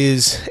that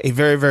is a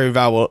very, very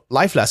valuable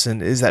life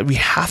lesson, is that we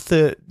have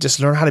to just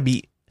learn how to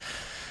be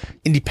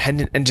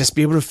independent and just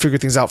be able to figure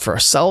things out for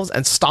ourselves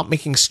and stop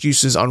making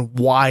excuses on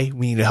why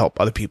we need to help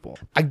other people.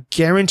 I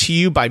guarantee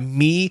you, by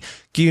me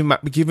giving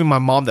my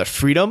mom that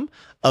freedom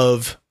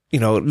of,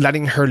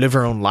 letting her live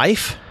her own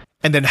life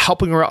and then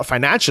helping her out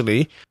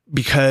financially,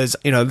 because,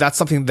 that's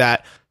something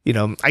that,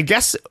 I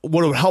guess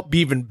what would help be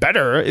even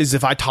better is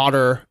if I taught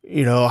her,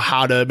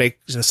 how to make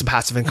some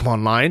passive income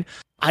online.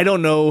 I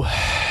don't know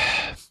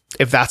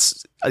if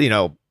that's,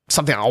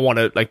 something I want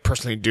to like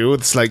personally do.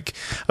 It's like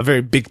a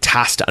very big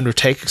task to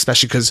undertake,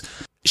 especially because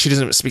she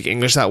doesn't speak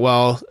English that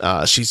well.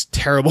 She's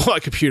terrible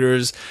at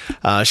computers.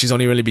 She's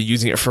only really been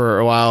using it for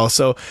a while.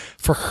 So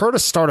for her to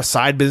start a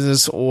side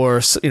business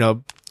or,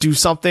 do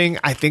something,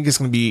 I think is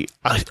going to be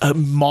a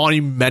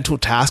monumental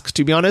task,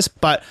 to be honest.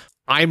 But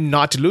I'm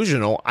not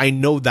delusional. I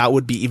know that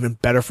would be even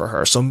better for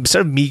her. So instead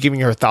of me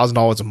giving her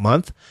 $1,000 a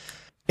month,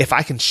 if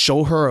I can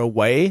show her a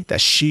way that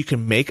she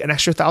can make an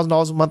extra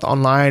 $1,000 a month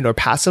online or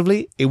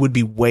passively, it would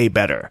be way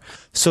better.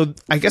 So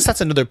I guess that's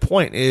another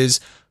point,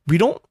 is we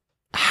don't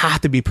have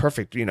to be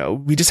perfect.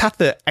 We just have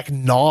to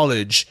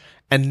acknowledge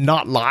and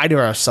not lie to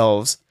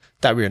ourselves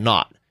that we're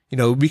not.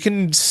 We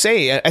can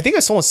say, I think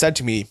as someone said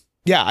to me,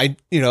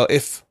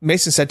 if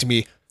Mason said to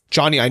me,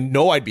 Johnny, I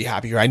know I'd be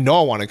happy here. I know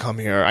I want to come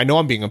here. I know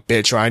I'm being a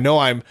bitch, or I know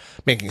I'm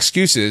making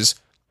excuses.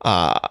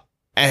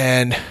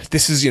 And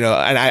this is, and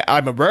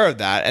I'm aware of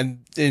that. And,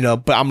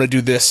 but I'm going to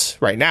do this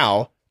right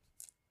now.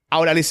 I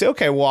would at least say,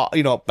 okay, well,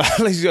 at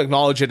least you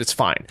acknowledge it. It's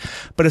fine.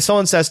 But if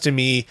someone says to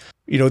me,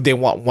 they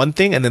want one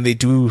thing and then they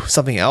do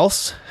something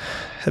else,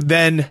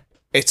 then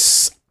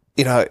it's,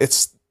 then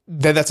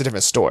that's a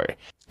different story.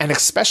 And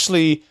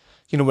especially,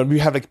 when we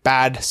have like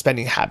bad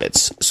spending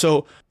habits.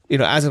 So,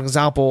 as an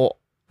example,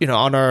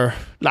 on our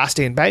last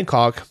day in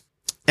Bangkok,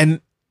 and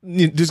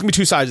there's gonna be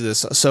two sides of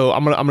this. So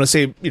I'm gonna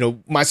say,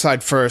 my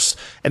side first,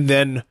 and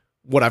then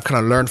what I've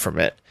kind of learned from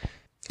it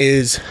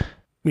is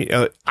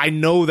I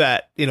know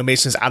that,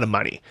 Mason's out of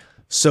money.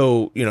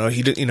 So,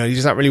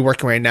 he's not really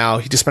working right now.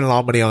 He just spent a lot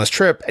of money on this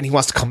trip and he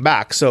wants to come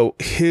back. So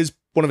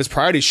one of his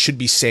priorities should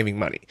be saving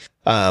money.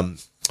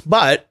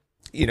 But,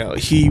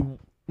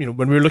 when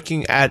we were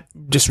looking at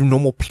just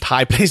normal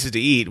Thai places to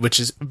eat, which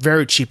is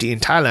very cheap to eat in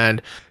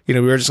Thailand, we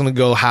were just going to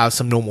go have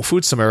some normal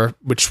food somewhere,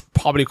 which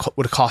probably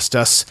would have cost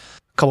us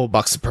a couple of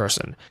bucks a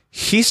person.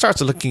 He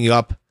starts looking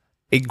up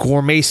a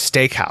gourmet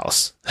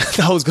steakhouse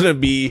that was going to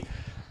be,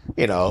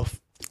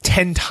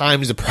 10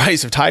 times the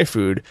price of Thai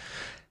food.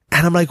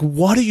 And I'm like,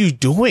 what are you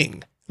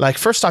doing? Like,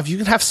 first off, you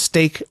can have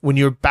steak when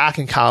you're back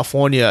in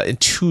California in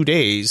 2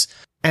 days.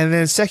 And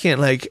then second,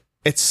 like,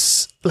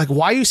 it's like,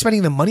 why are you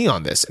spending the money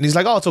on this? And he's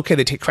like, oh, it's okay.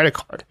 They take credit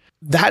card.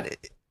 That,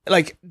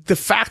 like, the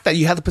fact that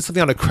you have to put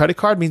something on a credit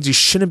card means you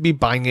shouldn't be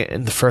buying it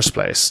in the first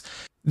place.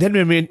 Then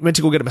when we went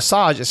to go get a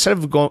massage, instead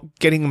of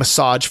getting a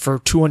massage for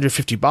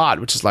 250 baht,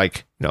 which is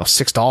like,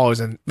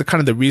 $6, and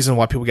the reason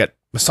why people get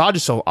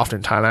massages so often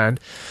in Thailand,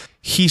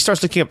 he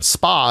starts looking up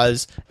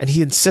spas and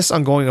he insists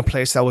on going to a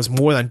place that was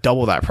more than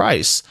double that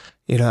price.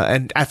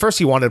 And at first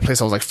he wanted a place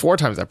that was like 4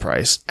 times that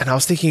price. And I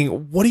was thinking,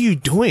 what are you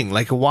doing?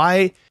 Like,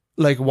 why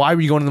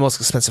were you going to the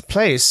most expensive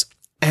place?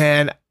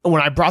 And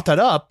when I brought that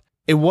up,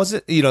 it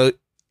wasn't,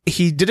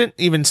 he didn't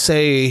even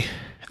say,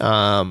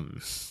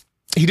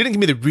 he didn't give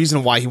me the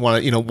reason why he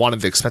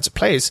wanted the expensive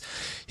place.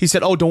 He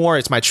said, oh, don't worry,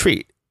 it's my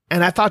treat.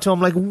 And I thought to him,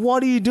 like,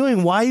 what are you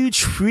doing? Why are you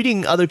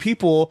treating other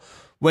people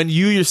when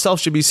you yourself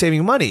should be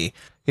saving money?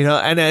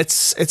 And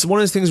it's one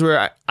of those things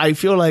where I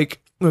feel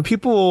like when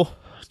people,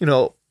 I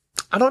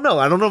don't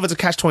know if it's a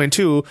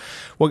catch-22,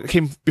 what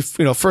came,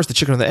 first, the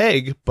chicken or the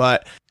egg,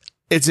 but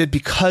is it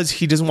because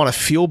he doesn't want to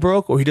feel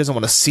broke or he doesn't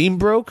want to seem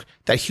broke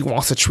that he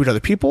wants to treat other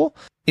people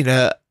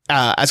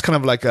as kind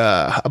of like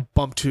a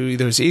bump to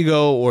either his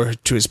ego or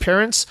to his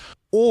parents?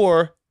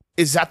 Or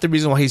is that the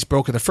reason why he's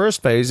broke in the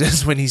first place,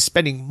 is when he's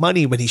spending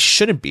money when he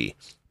shouldn't be?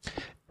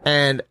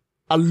 And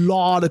a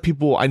lot of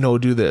people I know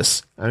do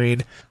this. I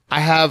mean, I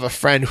have a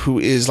friend who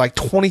is like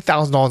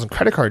 $20,000 in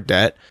credit card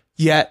debt,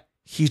 yet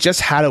he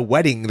just had a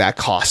wedding that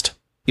cost,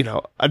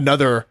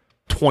 another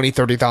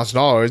 $20,000,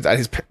 $30,000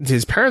 that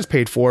his parents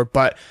paid for.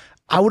 But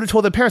I would have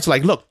told the parents,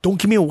 like, look, don't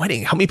give me a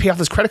wedding. Help me pay off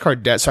this credit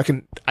card debt so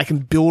I can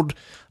build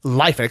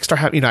life and I can start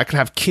having, I can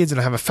have kids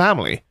and I have a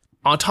family.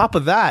 On top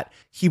of that,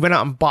 he went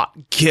out and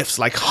bought gifts,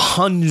 like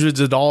hundreds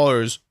of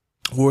dollars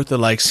worth of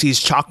like See's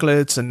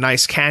chocolates and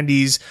nice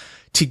candies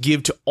to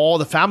give to all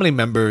the family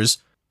members,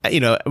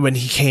 when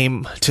he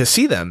came to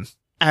see them,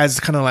 as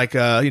kind of like,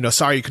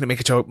 sorry you couldn't make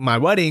it to my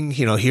wedding.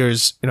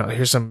 Here's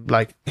some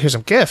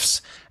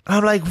gifts. And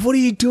I'm like, what are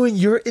you doing?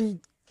 You're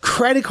in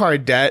credit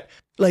card debt.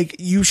 Like,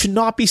 you should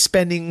not be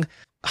spending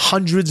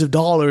hundreds of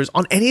dollars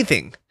on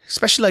anything,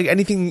 especially like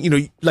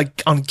anything,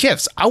 like on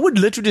gifts. I would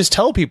literally just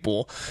tell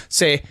people,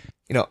 say,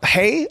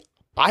 hey,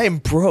 I am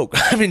broke.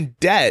 I'm in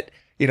debt.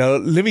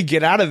 Let me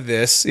get out of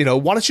this. Why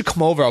don't you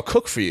come over? I'll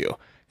cook for you.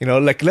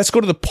 Like, let's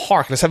go to the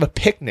park. Let's have a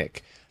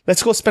picnic.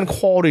 Let's go spend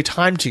quality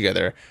time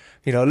together.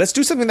 Let's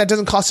do something that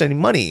doesn't cost any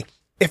money.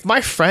 If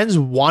my friends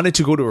wanted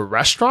to go to a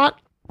restaurant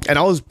and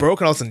I was broke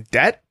and I was in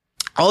debt,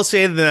 I'll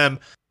say to them,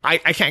 I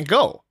can't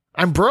go.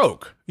 I'm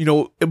broke.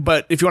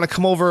 But if you want to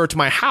come over to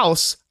my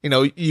house,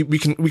 we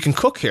can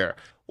cook here,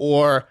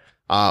 or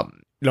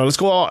let's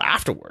go out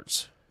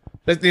afterwards.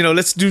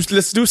 Let's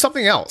do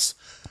something else.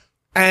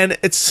 And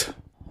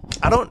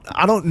I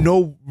don't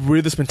know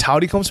where this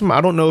mentality comes from.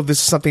 I don't know if this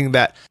is something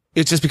that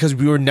it's just because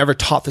we were never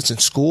taught this in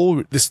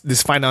school,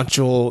 this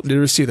financial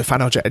literacy, the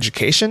financial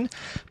education.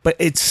 But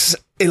it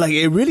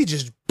really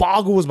just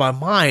boggles my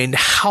mind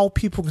how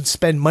people can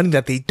spend money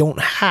that they don't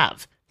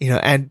have,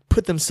 and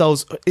put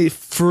themselves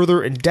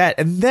further in debt,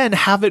 and then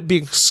have it be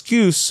an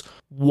excuse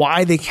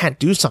why they can't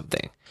do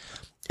something.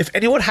 If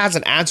anyone has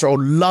an answer, I would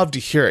love to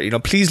hear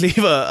it. Please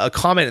leave a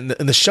comment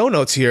in the show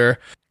notes here,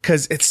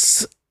 because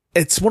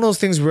it's one of those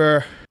things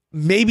where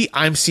maybe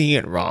I'm seeing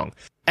it wrong.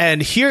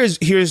 And here's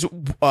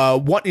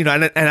what,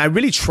 and I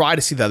really try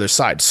to see the other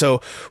side.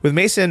 So with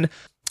Mason,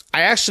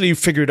 I actually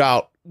figured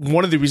out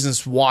one of the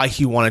reasons why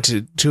he wanted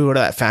to go to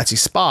that fancy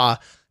spa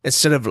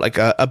instead of like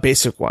a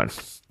basic one.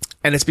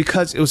 And it's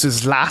because it was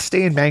his last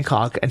day in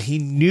Bangkok and he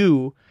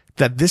knew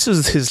that this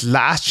was his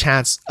last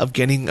chance of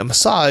getting a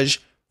massage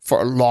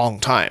for a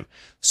long time.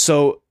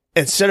 So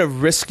instead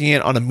of risking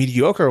it on a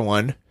mediocre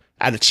one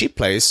at a cheap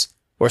place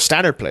or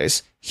standard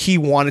place, he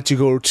wanted to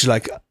go to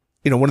like,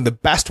 one of the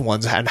best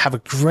ones and have a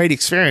great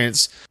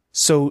experience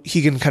so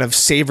he can kind of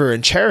savor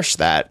and cherish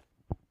that.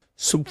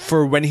 So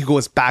for when he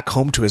goes back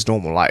home to his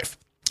normal life.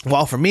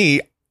 While for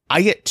me,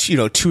 I get, 2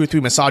 or 3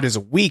 massages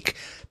a week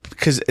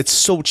because it's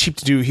so cheap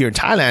to do here in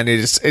Thailand.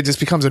 It just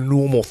becomes a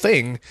normal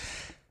thing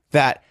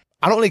that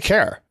I don't really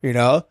care,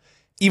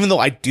 even though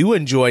I do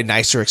enjoy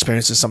nicer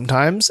experiences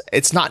sometimes,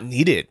 it's not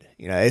needed.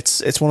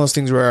 It's one of those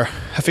things where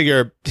I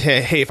figure,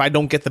 hey, if I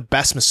don't get the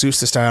best masseuse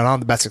this time, I don't have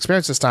the best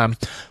experience this time,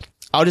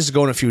 I'll just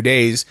go in a few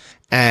days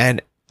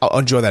and I'll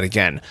enjoy that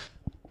again.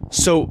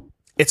 So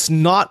it's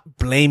not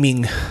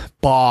blaming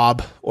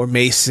Bob or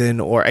Mason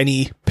or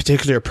any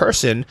particular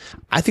person.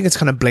 I think it's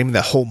kind of blaming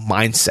the whole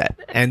mindset.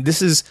 And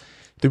this is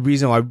the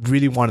reason why I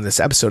really wanted this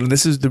episode. And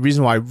this is the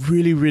reason why I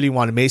really, really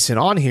wanted Mason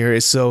on here,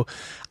 is so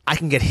I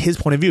can get his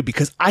point of view,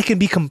 because I can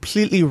be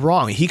completely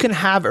wrong. He can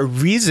have a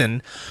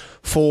reason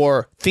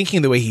for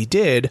thinking the way he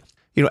did,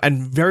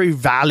 and very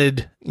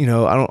valid, I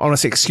don't want to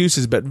say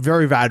excuses, but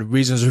very valid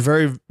reasons, or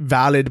very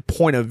valid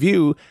point of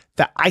view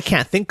that I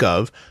can't think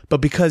of.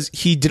 But because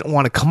he didn't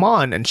want to come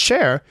on and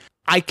share,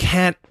 I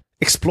can't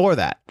explore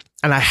that.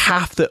 And I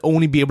have to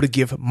only be able to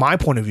give my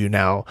point of view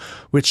now,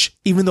 which,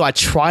 even though I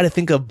try to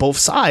think of both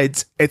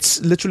sides,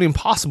 it's literally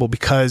impossible,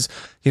 because,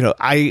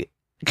 I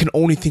can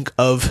only think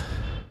of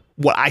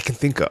what I can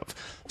think of.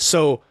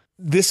 So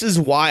this is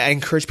why I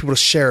encourage people to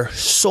share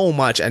so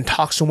much and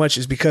talk so much,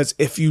 is because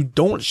if you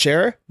don't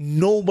share,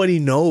 nobody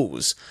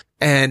knows,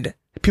 and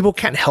people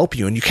can't help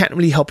you, and you can't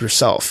really help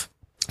yourself.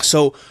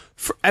 So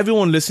for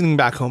everyone listening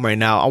back home right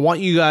now, I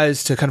want you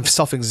guys to kind of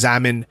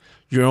self-examine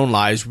your own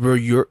lives, where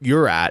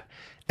you're at,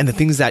 and the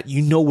things that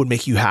would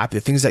make you happy,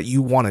 the things that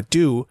you want to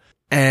do,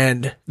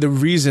 and the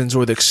reasons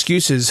or the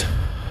excuses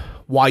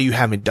why you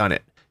haven't done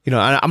it.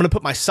 I'm going to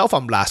put myself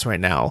on blast right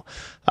now,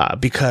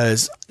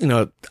 because,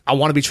 I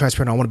want to be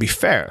transparent. I want to be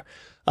fair.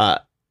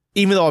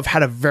 Even though I've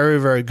had a very,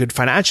 very good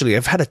financially,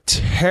 I've had a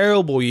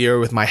terrible year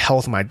with my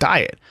health and my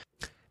diet.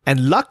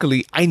 And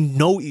luckily, I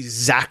know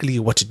exactly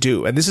what to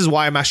do. And this is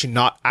why I'm actually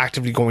not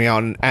actively going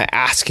out and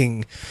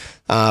asking,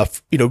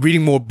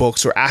 reading more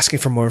books, or asking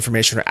for more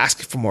information, or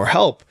asking for more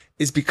help,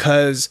 is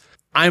because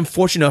I'm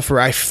fortunate enough where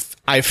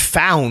I've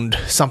found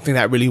something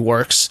that really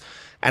works,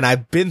 and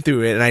I've been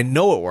through it, and I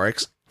know it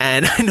works.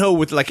 And I know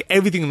with like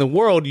everything in the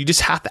world, you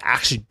just have to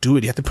actually do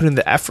it. You have to put in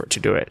the effort to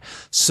do it.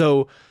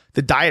 So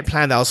the diet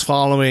plan that I was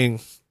following,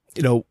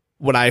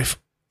 when I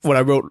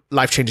wrote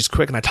Life Changes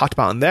Quick, and I talked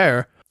about in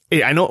there,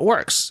 I know it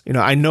works.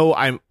 I know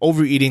I'm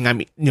overeating.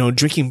 I'm,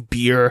 drinking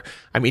beer.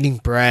 I'm eating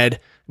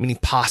bread. I'm eating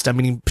pasta. I'm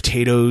eating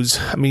potatoes.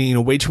 I'm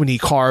eating, way too many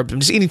carbs. I'm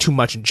just eating too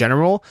much in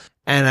general.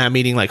 And I'm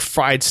eating like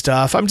fried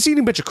stuff. I'm just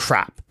eating a bunch of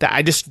crap that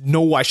I just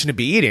know I shouldn't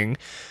be eating,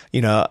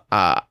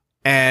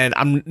 and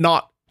I'm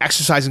not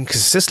exercising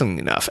consistently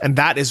enough. And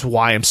that is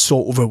why I'm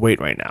so overweight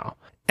right now.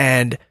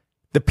 And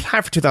the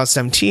plan for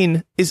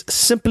 2017 is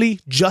simply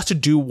just to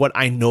do what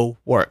I know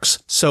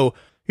works. So,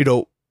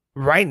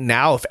 right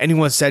now, if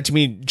anyone said to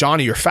me,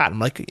 Johnny, you're fat, I'm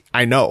like,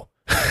 I know.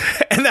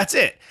 And that's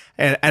it.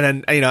 And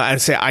then, I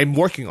say I'm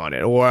working on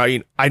it, or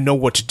I know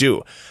what to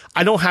do.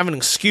 I don't have an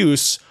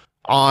excuse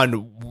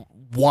on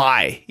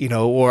why,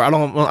 or I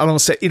don't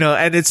say,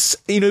 and it's,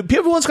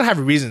 everyone's going to have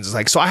reasons.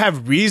 So I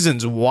have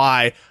reasons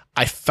why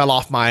I fell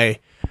off my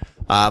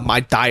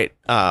diet,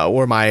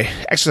 or my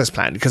exercise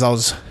plan, because I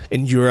was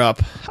in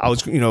Europe. I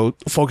was,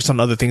 focused on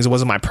other things. It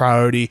wasn't my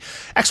priority,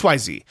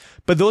 XYZ.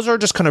 But those are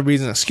just kind of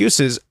reasons,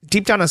 excuses.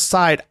 Deep down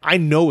inside, I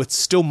know it's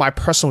still my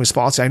personal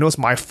responsibility. I know it's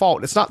my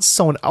fault. It's not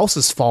someone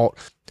else's fault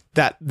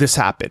that this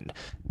happened.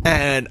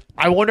 And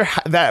I wonder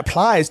how that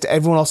applies to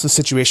everyone else's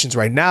situations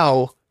right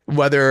now,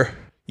 whether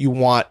you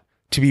want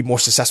to be more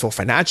successful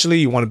financially,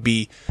 you want to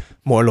be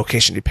more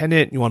location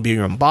dependent, you want to be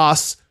your own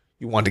boss,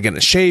 you want to get in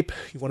shape,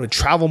 you want to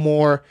travel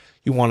more,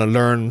 you want to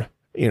learn,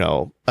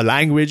 a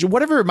language,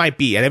 whatever it might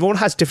be. And everyone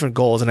has different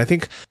goals. And I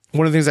think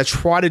one of the things I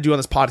try to do on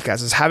this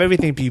podcast is have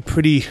everything be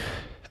pretty,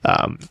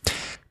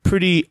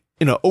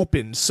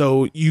 open,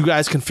 so you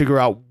guys can figure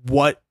out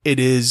what it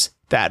is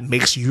that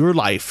makes your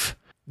life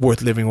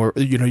worth living, or,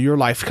 your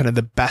life kind of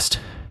the best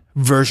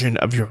version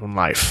of your own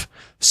life.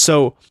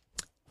 So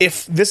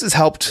if this has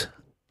helped,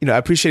 I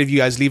appreciate if you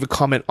guys leave a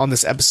comment on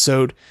this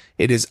episode.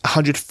 It is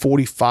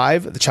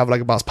 145, the Travel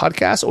Like a Boss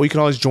podcast, or you can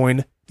always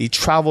join the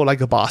Travel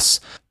Like a Boss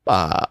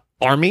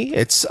Army.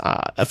 It's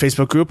a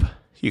Facebook group.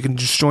 You can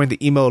just join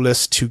the email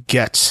list to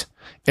get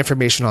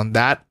information on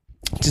that.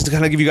 Just to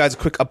kind of give you guys a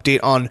quick update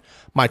on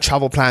my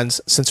travel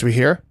plans since we're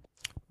here.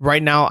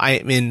 Right now, I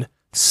am in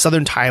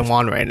southern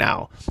Taiwan right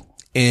now.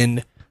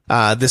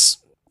 I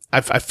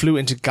flew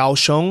into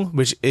Kaohsiung,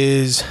 which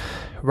is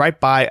right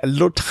by a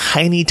little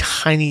tiny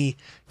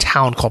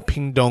town called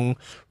Pingdong,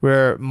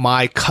 where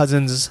my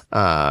cousins,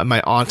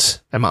 my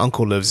aunt and my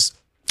uncle lives.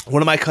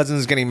 One of my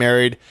cousins is getting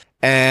married,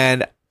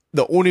 and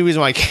the only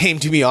reason why I came,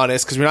 to be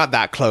honest, because we're not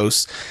that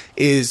close,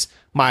 is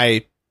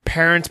my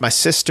parents, my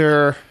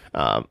sister,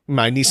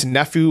 my niece and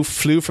nephew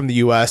flew from the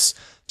US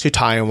to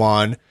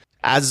Taiwan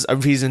as a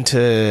reason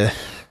to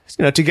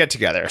get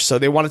together. So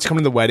they wanted to come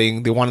to the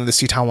wedding. They wanted to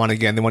see Taiwan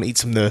again. They want to eat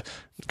some of the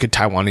good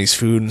Taiwanese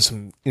food and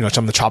some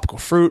of the tropical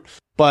fruit.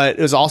 But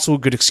it was also a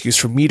good excuse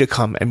for me to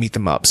come and meet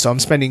them up. So I'm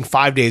spending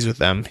 5 days with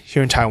them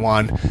here in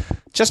Taiwan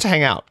just to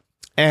hang out.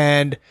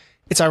 And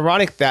it's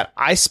ironic that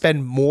I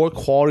spend more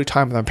quality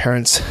time with my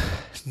parents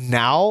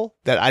now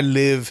that I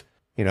live,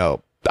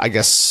 I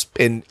guess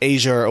in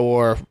Asia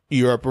or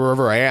Europe,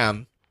 wherever I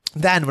am,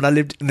 than when I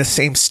lived in the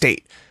same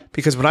state.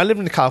 Because when I lived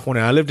in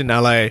California, I lived in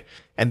LA,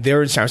 and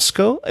they're in San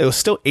Francisco, it was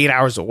still 8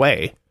 hours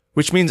away,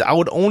 which means I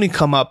would only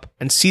come up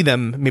and see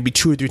them maybe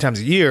 2 or 3 times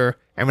a year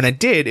And when I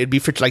did, it'd be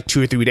for like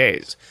 2 or 3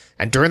 days.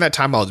 And during that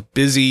time, I was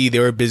busy. They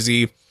were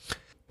busy.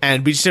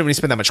 And we just didn't really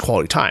spend that much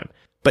quality time.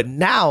 But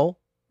now,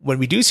 when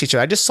we do see each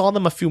other, I just saw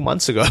them a few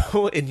months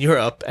ago in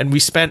Europe, and we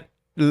spent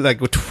like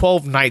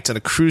 12 nights on a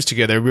cruise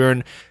together.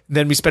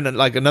 Then we spent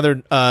like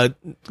another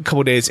couple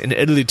of days in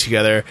Italy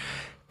together,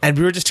 and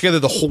we were just together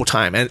the whole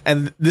time.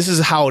 And this is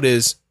how it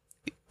is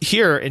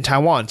here in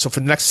Taiwan. So for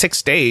the next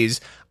 6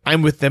 days,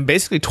 I'm with them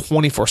basically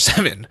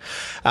 24/7.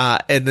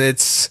 And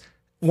it's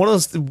one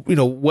of those,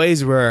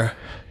 ways where,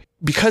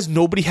 because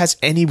nobody has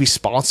any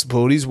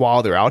responsibilities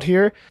while they're out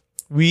here,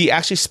 we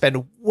actually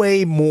spend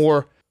way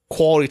more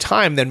quality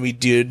time than we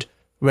did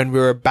when we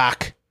were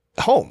back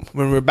home,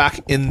 when we were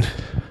back in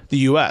the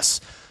US.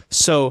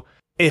 So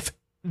if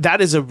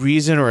that is a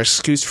reason or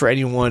excuse for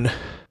anyone,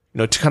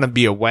 to kind of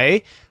be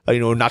away,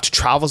 not to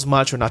travel as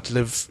much or not to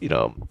live,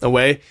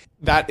 away,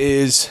 that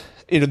is,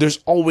 there's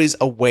always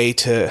a way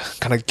to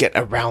kind of get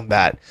around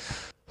that.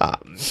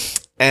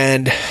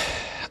 And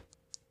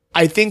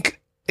I think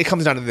it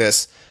comes down to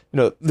this.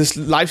 This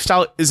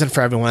lifestyle isn't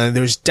for everyone, and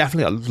there's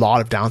definitely a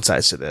lot of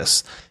downsides to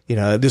this.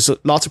 There's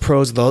lots of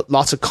pros,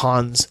 lots of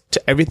cons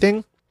to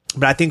everything,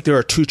 but I think there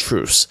are two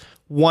truths.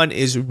 One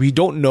is we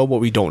don't know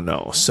what we don't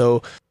know.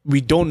 So we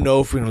don't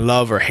know if we're going to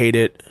love or hate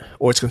it,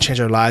 or it's going to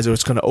change our lives, or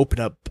it's going to open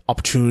up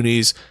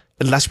opportunities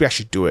unless we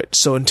actually do it.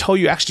 So until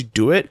you actually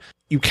do it,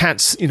 you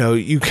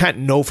can't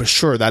know for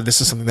sure that this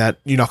is something that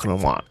you're not going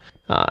to want.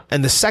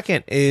 And the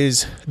second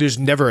is there's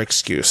never an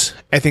excuse.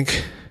 I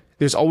think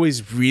there's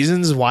always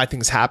reasons why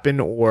things happen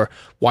or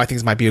why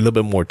things might be a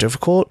little bit more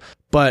difficult,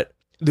 but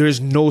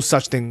there's no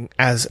such thing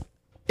as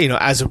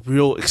a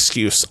real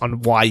excuse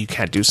on why you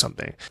can't do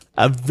something.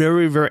 A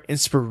very, very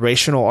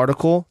inspirational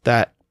article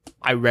that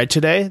I read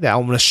today that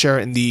I'm going to share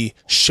in the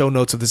show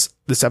notes of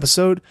this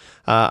episode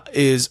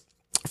is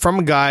from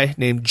a guy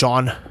named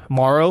John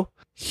Morrow.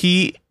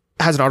 He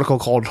has an article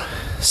called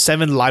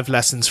 7 Life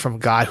Lessons from a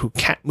Guy Who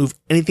Can't Move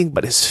Anything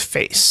But His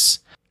Face.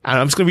 And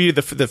I'm just going to read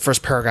you the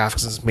first paragraph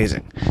because it's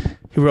amazing.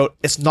 He wrote,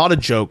 "It's not a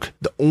joke.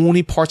 The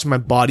only parts of my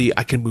body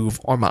I can move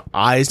are my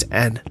eyes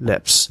and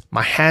lips.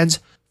 My hands,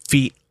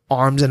 feet,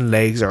 arms, and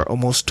legs are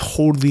almost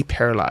totally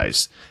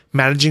paralyzed,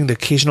 managing the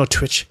occasional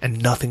twitch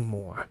and nothing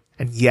more.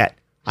 And yet,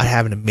 I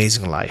have an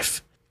amazing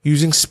life.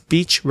 Using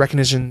speech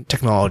recognition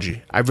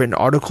technology, I've written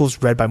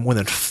articles read by more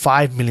than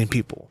 5 million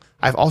people.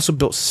 I've also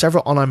built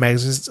several online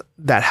magazines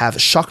that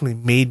have shockingly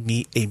made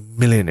me a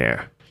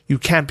millionaire. You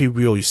can't be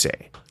real, you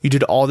say. You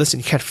did all this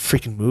and you can't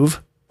freaking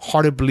move?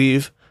 Hard to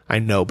believe, I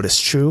know, but it's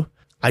true.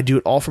 I do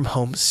it all from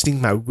home, sitting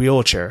in my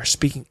wheelchair,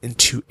 speaking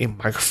into a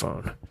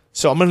microphone."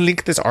 So I'm going to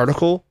link this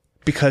article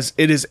because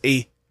it is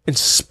a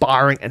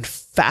inspiring and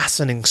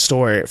fascinating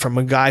story from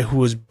a guy who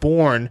was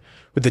born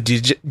with a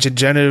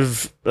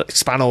degenerative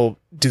spinal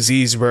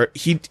disease where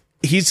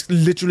he's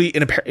literally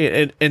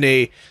in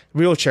a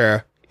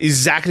wheelchair,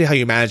 exactly how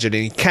you imagine,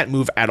 and he can't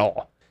move at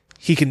all.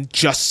 He can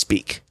just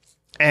speak.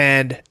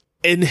 And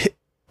in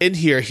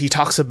here, he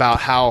talks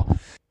about how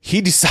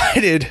he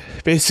decided,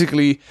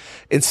 basically,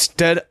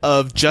 instead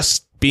of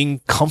just being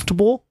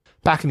comfortable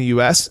back in the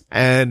US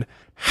and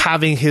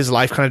having his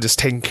life kind of just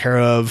taken care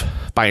of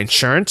by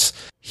insurance,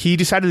 he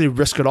decided to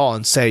risk it all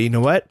and say, you know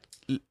what,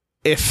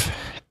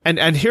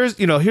 and here's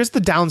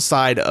the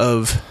downside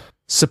of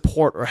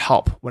support or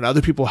help. When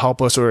other people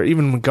help us, or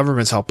even when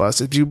governments help us,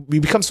 we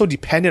become so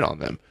dependent on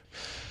them.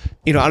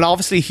 And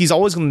obviously he's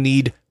always going to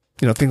need,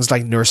 things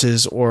like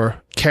nurses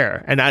or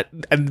care.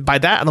 And by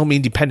that, I don't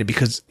mean dependent,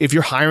 because if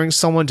you're hiring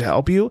someone to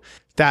help you,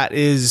 that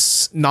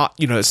is not,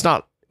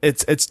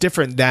 it's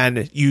different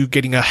than you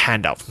getting a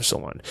handout from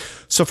someone.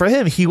 So for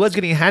him, he was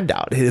getting a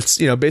handout. It's,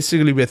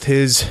 basically with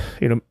his,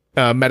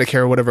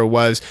 Medicare or whatever it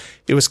was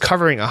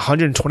covering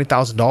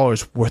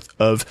 $120,000 worth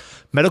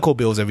of medical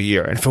bills every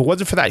year. And if it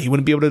wasn't for that, he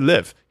wouldn't be able to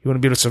live. He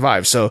wouldn't be able to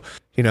survive. So,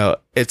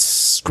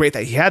 it's great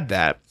that he had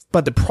that.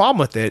 But the problem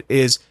with it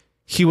is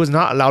he was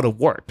not allowed to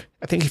work.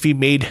 I think if he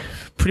made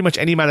pretty much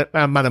any amount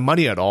of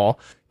money at all,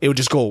 it would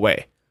just go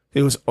away.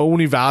 It was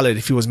only valid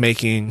if he was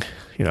making,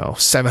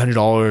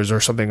 $700 or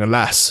something or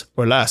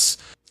less.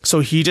 So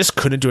he just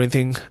couldn't do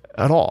anything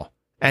at all.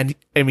 And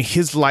I mean,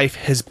 his life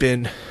has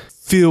been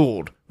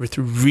filled with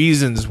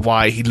reasons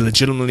why he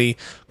legitimately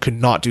could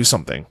not do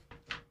something.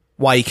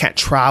 Why he can't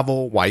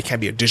travel, why he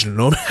can't be a digital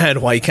nomad,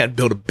 why he can't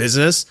build a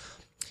business.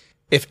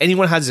 If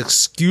anyone has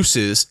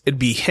excuses, it'd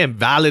be him.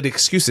 Valid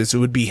excuses, it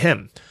would be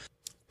him.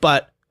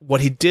 But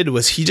what he did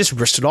was he just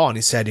risked it all, and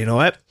he said, you know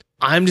what?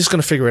 I'm just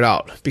going to figure it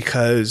out,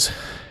 because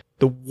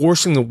the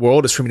worst thing in the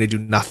world is for me to do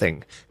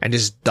nothing and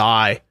just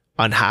die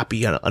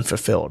unhappy and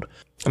unfulfilled.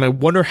 And I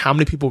wonder how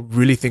many people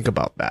really think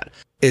about that.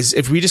 Is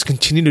if we just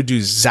continue to do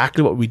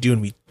exactly what we do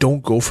and we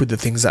don't go for the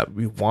things that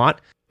we want,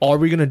 are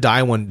we going to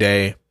die one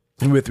day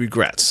with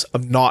regrets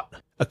of not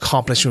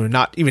accomplishing or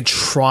not even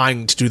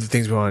trying to do the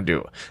things we want to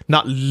do,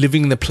 not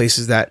living in the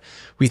places that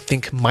we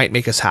think might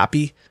make us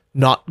happy,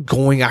 not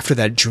going after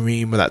that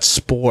dream or that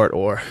sport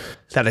or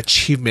that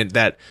achievement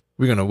that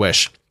we're going to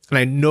wish? And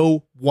I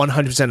know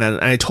 100%, and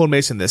I told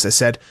Mason this, I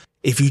said,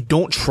 if you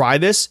don't try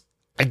this,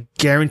 I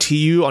guarantee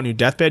you on your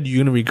deathbed, you're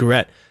going to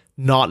regret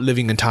not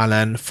living in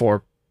Thailand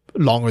for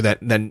longer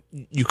than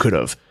you could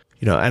have.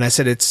 And I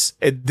said,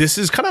 this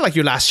is kind of like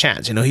your last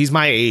chance. He's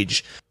my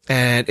age.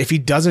 And if he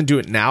doesn't do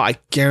it now, I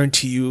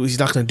guarantee you he's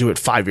not going to do it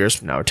 5 years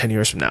from now or 10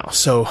 years from now.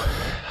 So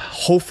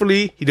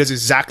hopefully he does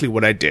exactly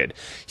what I did.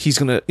 He's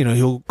going to,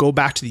 he'll go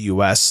back to the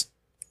US.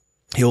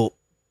 He'll,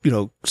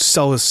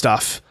 sell his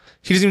stuff.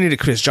 He doesn't even need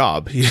to quit his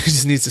job. He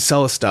just needs to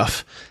sell his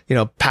stuff,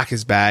 pack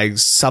his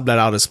bags, sublet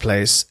out his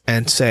place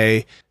and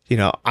say,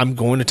 I'm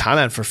going to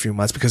Thailand for a few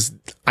months because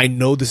I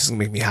know this is going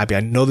to make me happy. I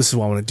know this is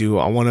what I want to do.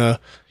 I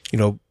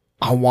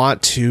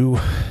want to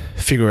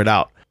figure it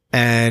out.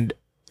 And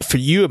for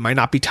you, it might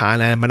not be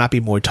Thailand, it might not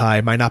be Muay Thai,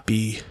 it might not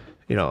be,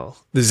 the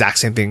exact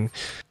same thing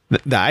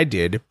that I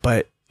did,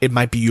 but it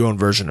might be your own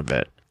version of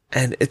it.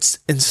 And it's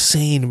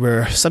insane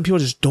where some people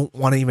just don't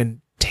want to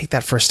even take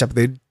that first step.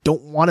 They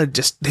don't want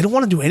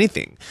to do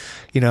anything.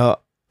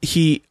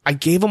 I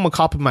gave him a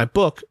copy of my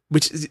book,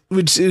 which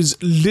is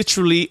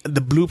literally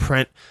the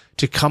blueprint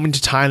to come into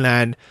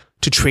Thailand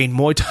to train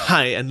Muay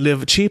Thai and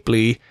live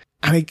cheaply.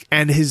 And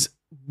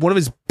one of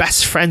his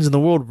best friends in the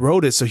world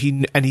wrote it. So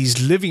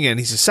he's living it and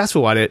he's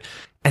successful at it.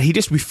 And he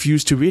just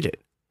refused to read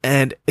it.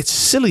 And it's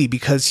silly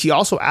because he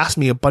also asked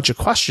me a bunch of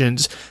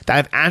questions that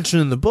I've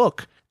answered in the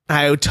book. And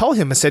I would tell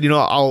him, I said,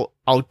 I'll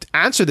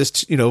answer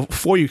this,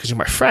 for you because you're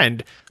my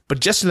friend. But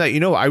just to let you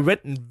know, I read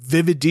in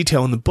vivid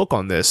detail in the book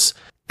on this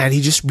and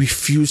he just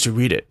refused to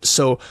read it.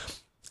 So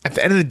at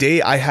the end of the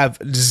day, I have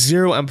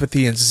zero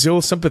empathy and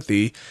zero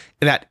sympathy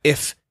in that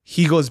if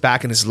he goes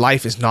back and his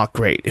life is not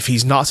great, if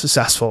he's not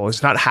successful,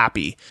 he's not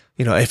happy,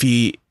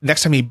 if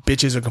next time he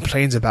bitches or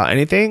complains about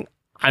anything,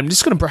 I'm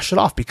just going to brush it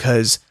off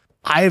because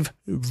I've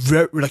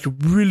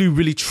really,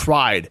 really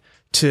tried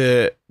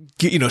to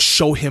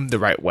show him the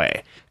right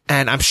way.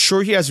 And I'm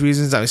sure he has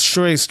reasons, I'm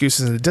sure he has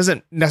excuses, and it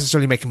doesn't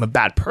necessarily make him a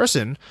bad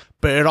person,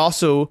 but it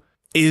also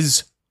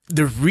is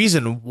the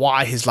reason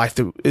why his life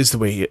is the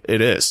way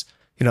it is.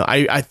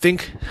 I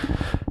think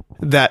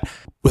that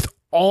with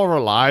all our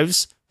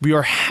lives, we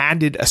are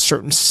handed a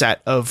certain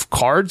set of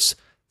cards.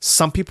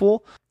 Some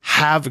people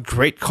have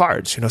great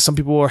cards. Some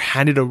people are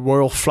handed a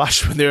royal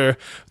flush when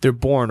they're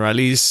born, or at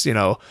least,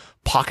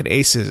 pocket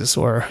aces,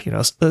 or,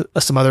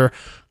 some other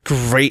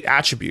great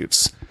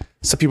attributes.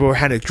 Some people are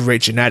handed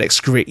great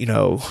genetics, great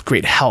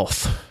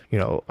health,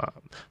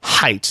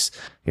 height,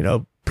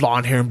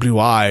 blonde hair and blue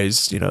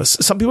eyes.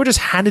 Some people are just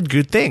handed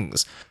good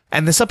things.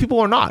 And then some people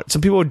are not.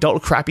 Some people are dealt a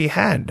crappy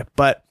hand.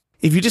 But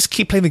if you just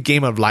keep playing the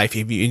game of life,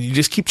 and you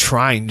just keep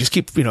trying, just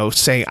keep,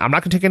 saying, I'm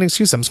not going to take any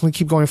excuse, I'm just going to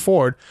keep going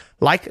forward.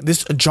 Like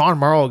this John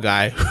Morrow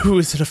guy who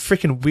is in a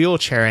freaking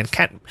wheelchair and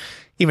can't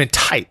even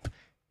type.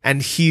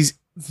 And he's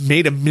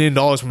made $1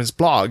 million from his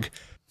blog.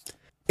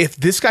 If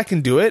this guy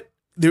can do it,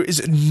 there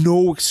is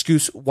no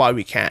excuse why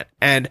we can't.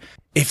 And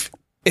if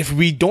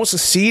we don't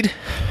succeed,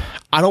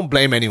 I don't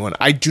blame anyone.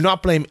 I do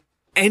not blame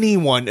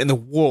anyone in the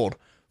world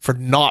for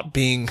not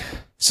being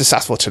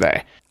successful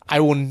today.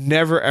 I will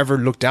never, ever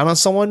look down on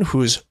someone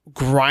who is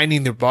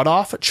grinding their butt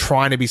off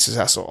trying to be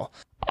successful.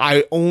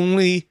 I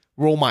only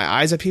roll my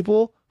eyes at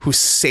people who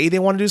say they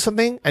want to do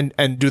something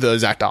and do the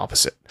exact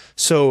opposite.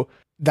 So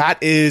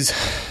that is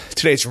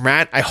today's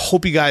rant. I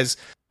hope you guys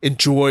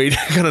enjoyed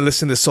kind of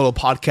listening to this solo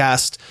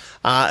podcast.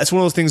 It's one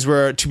of those things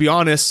where, to be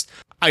honest,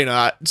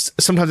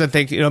 sometimes I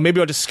think,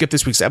 maybe I'll just skip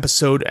this week's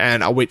episode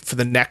and I'll wait for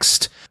the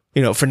next,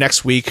 for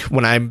next week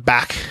when I'm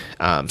back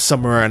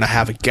somewhere and I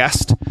have a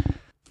guest.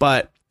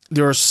 But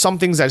there are some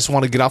things I just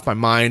want to get off my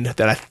mind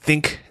that I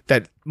think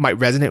that might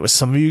resonate with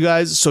some of you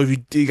guys. So if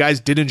you guys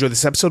did enjoy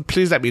this episode,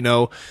 please let me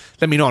know.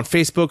 Let me know on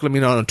Facebook. Let me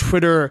know on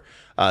Twitter.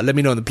 Let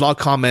me know in the blog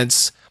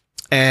comments.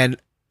 And,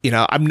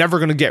 I'm never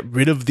going to get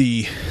rid of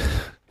the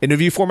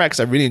interview format because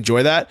I really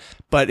enjoy that.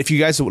 But if you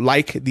guys would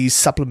like these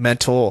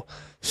supplemental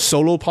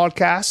solo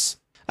podcasts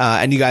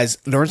and you guys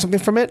learn something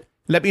from it,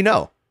 let me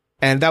know.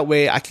 And that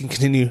way I can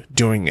continue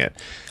doing it.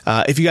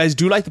 If you guys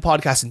do like the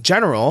podcast in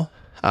general,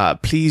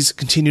 please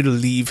continue to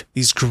leave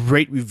these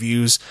great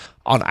reviews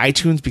on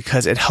iTunes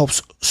because it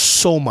helps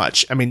so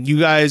much. I mean, you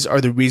guys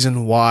are the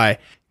reason why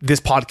this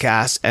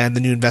podcast and the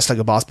new Invest Like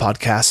a Boss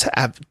podcast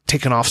have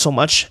taken off so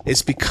much.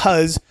 It's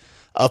because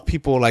of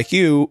people like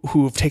you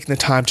who have taken the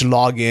time to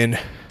log in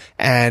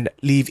and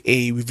leave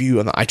a review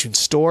on the iTunes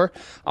store.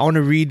 I want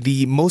to read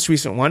the most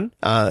recent one.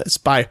 It's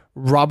by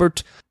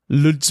Robert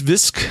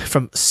Ludvig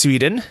from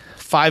Sweden.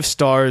 5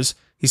 stars.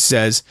 He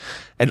says,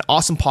 an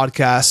awesome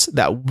podcast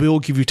that will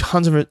give you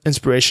tons of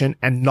inspiration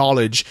and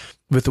knowledge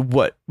with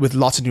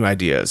lots of new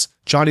ideas.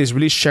 Johnny is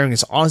really sharing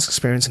his honest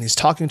experience and he's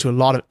talking to a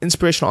lot of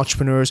inspirational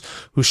entrepreneurs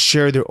who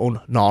share their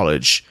own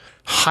knowledge.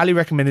 Highly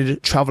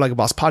recommended Travel Like a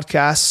Boss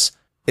podcasts.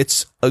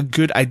 It's a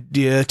good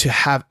idea to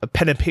have a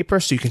pen and paper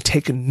so you can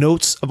take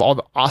notes of all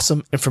the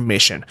awesome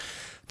information.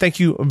 Thank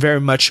you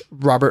very much,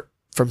 Robert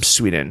from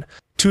Sweden.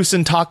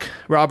 Tusen tack,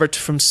 Robert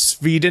from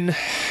Sweden.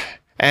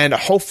 And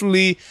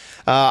hopefully,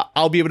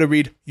 I'll be able to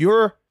read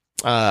your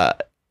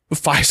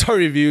 5-star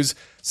reviews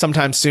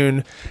sometime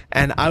soon.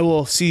 And I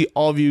will see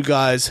all of you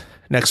guys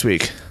next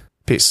week.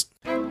 Peace.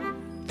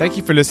 Thank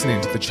you for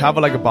listening to the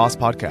Travel Like a Boss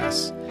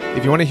podcast.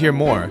 If you want to hear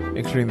more,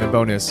 including the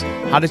bonus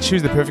How to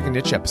Choose the Perfect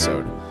Niche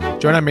episode,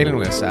 join our mailing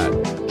list at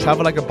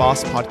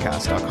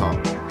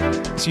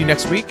travellikeabosspodcast.com. See you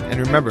next week, and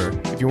remember,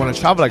 if you want to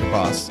travel like a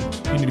boss,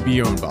 you need to be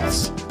your own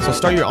boss. So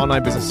start your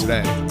online business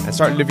today and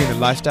start living the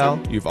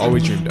lifestyle you've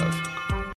always dreamed of.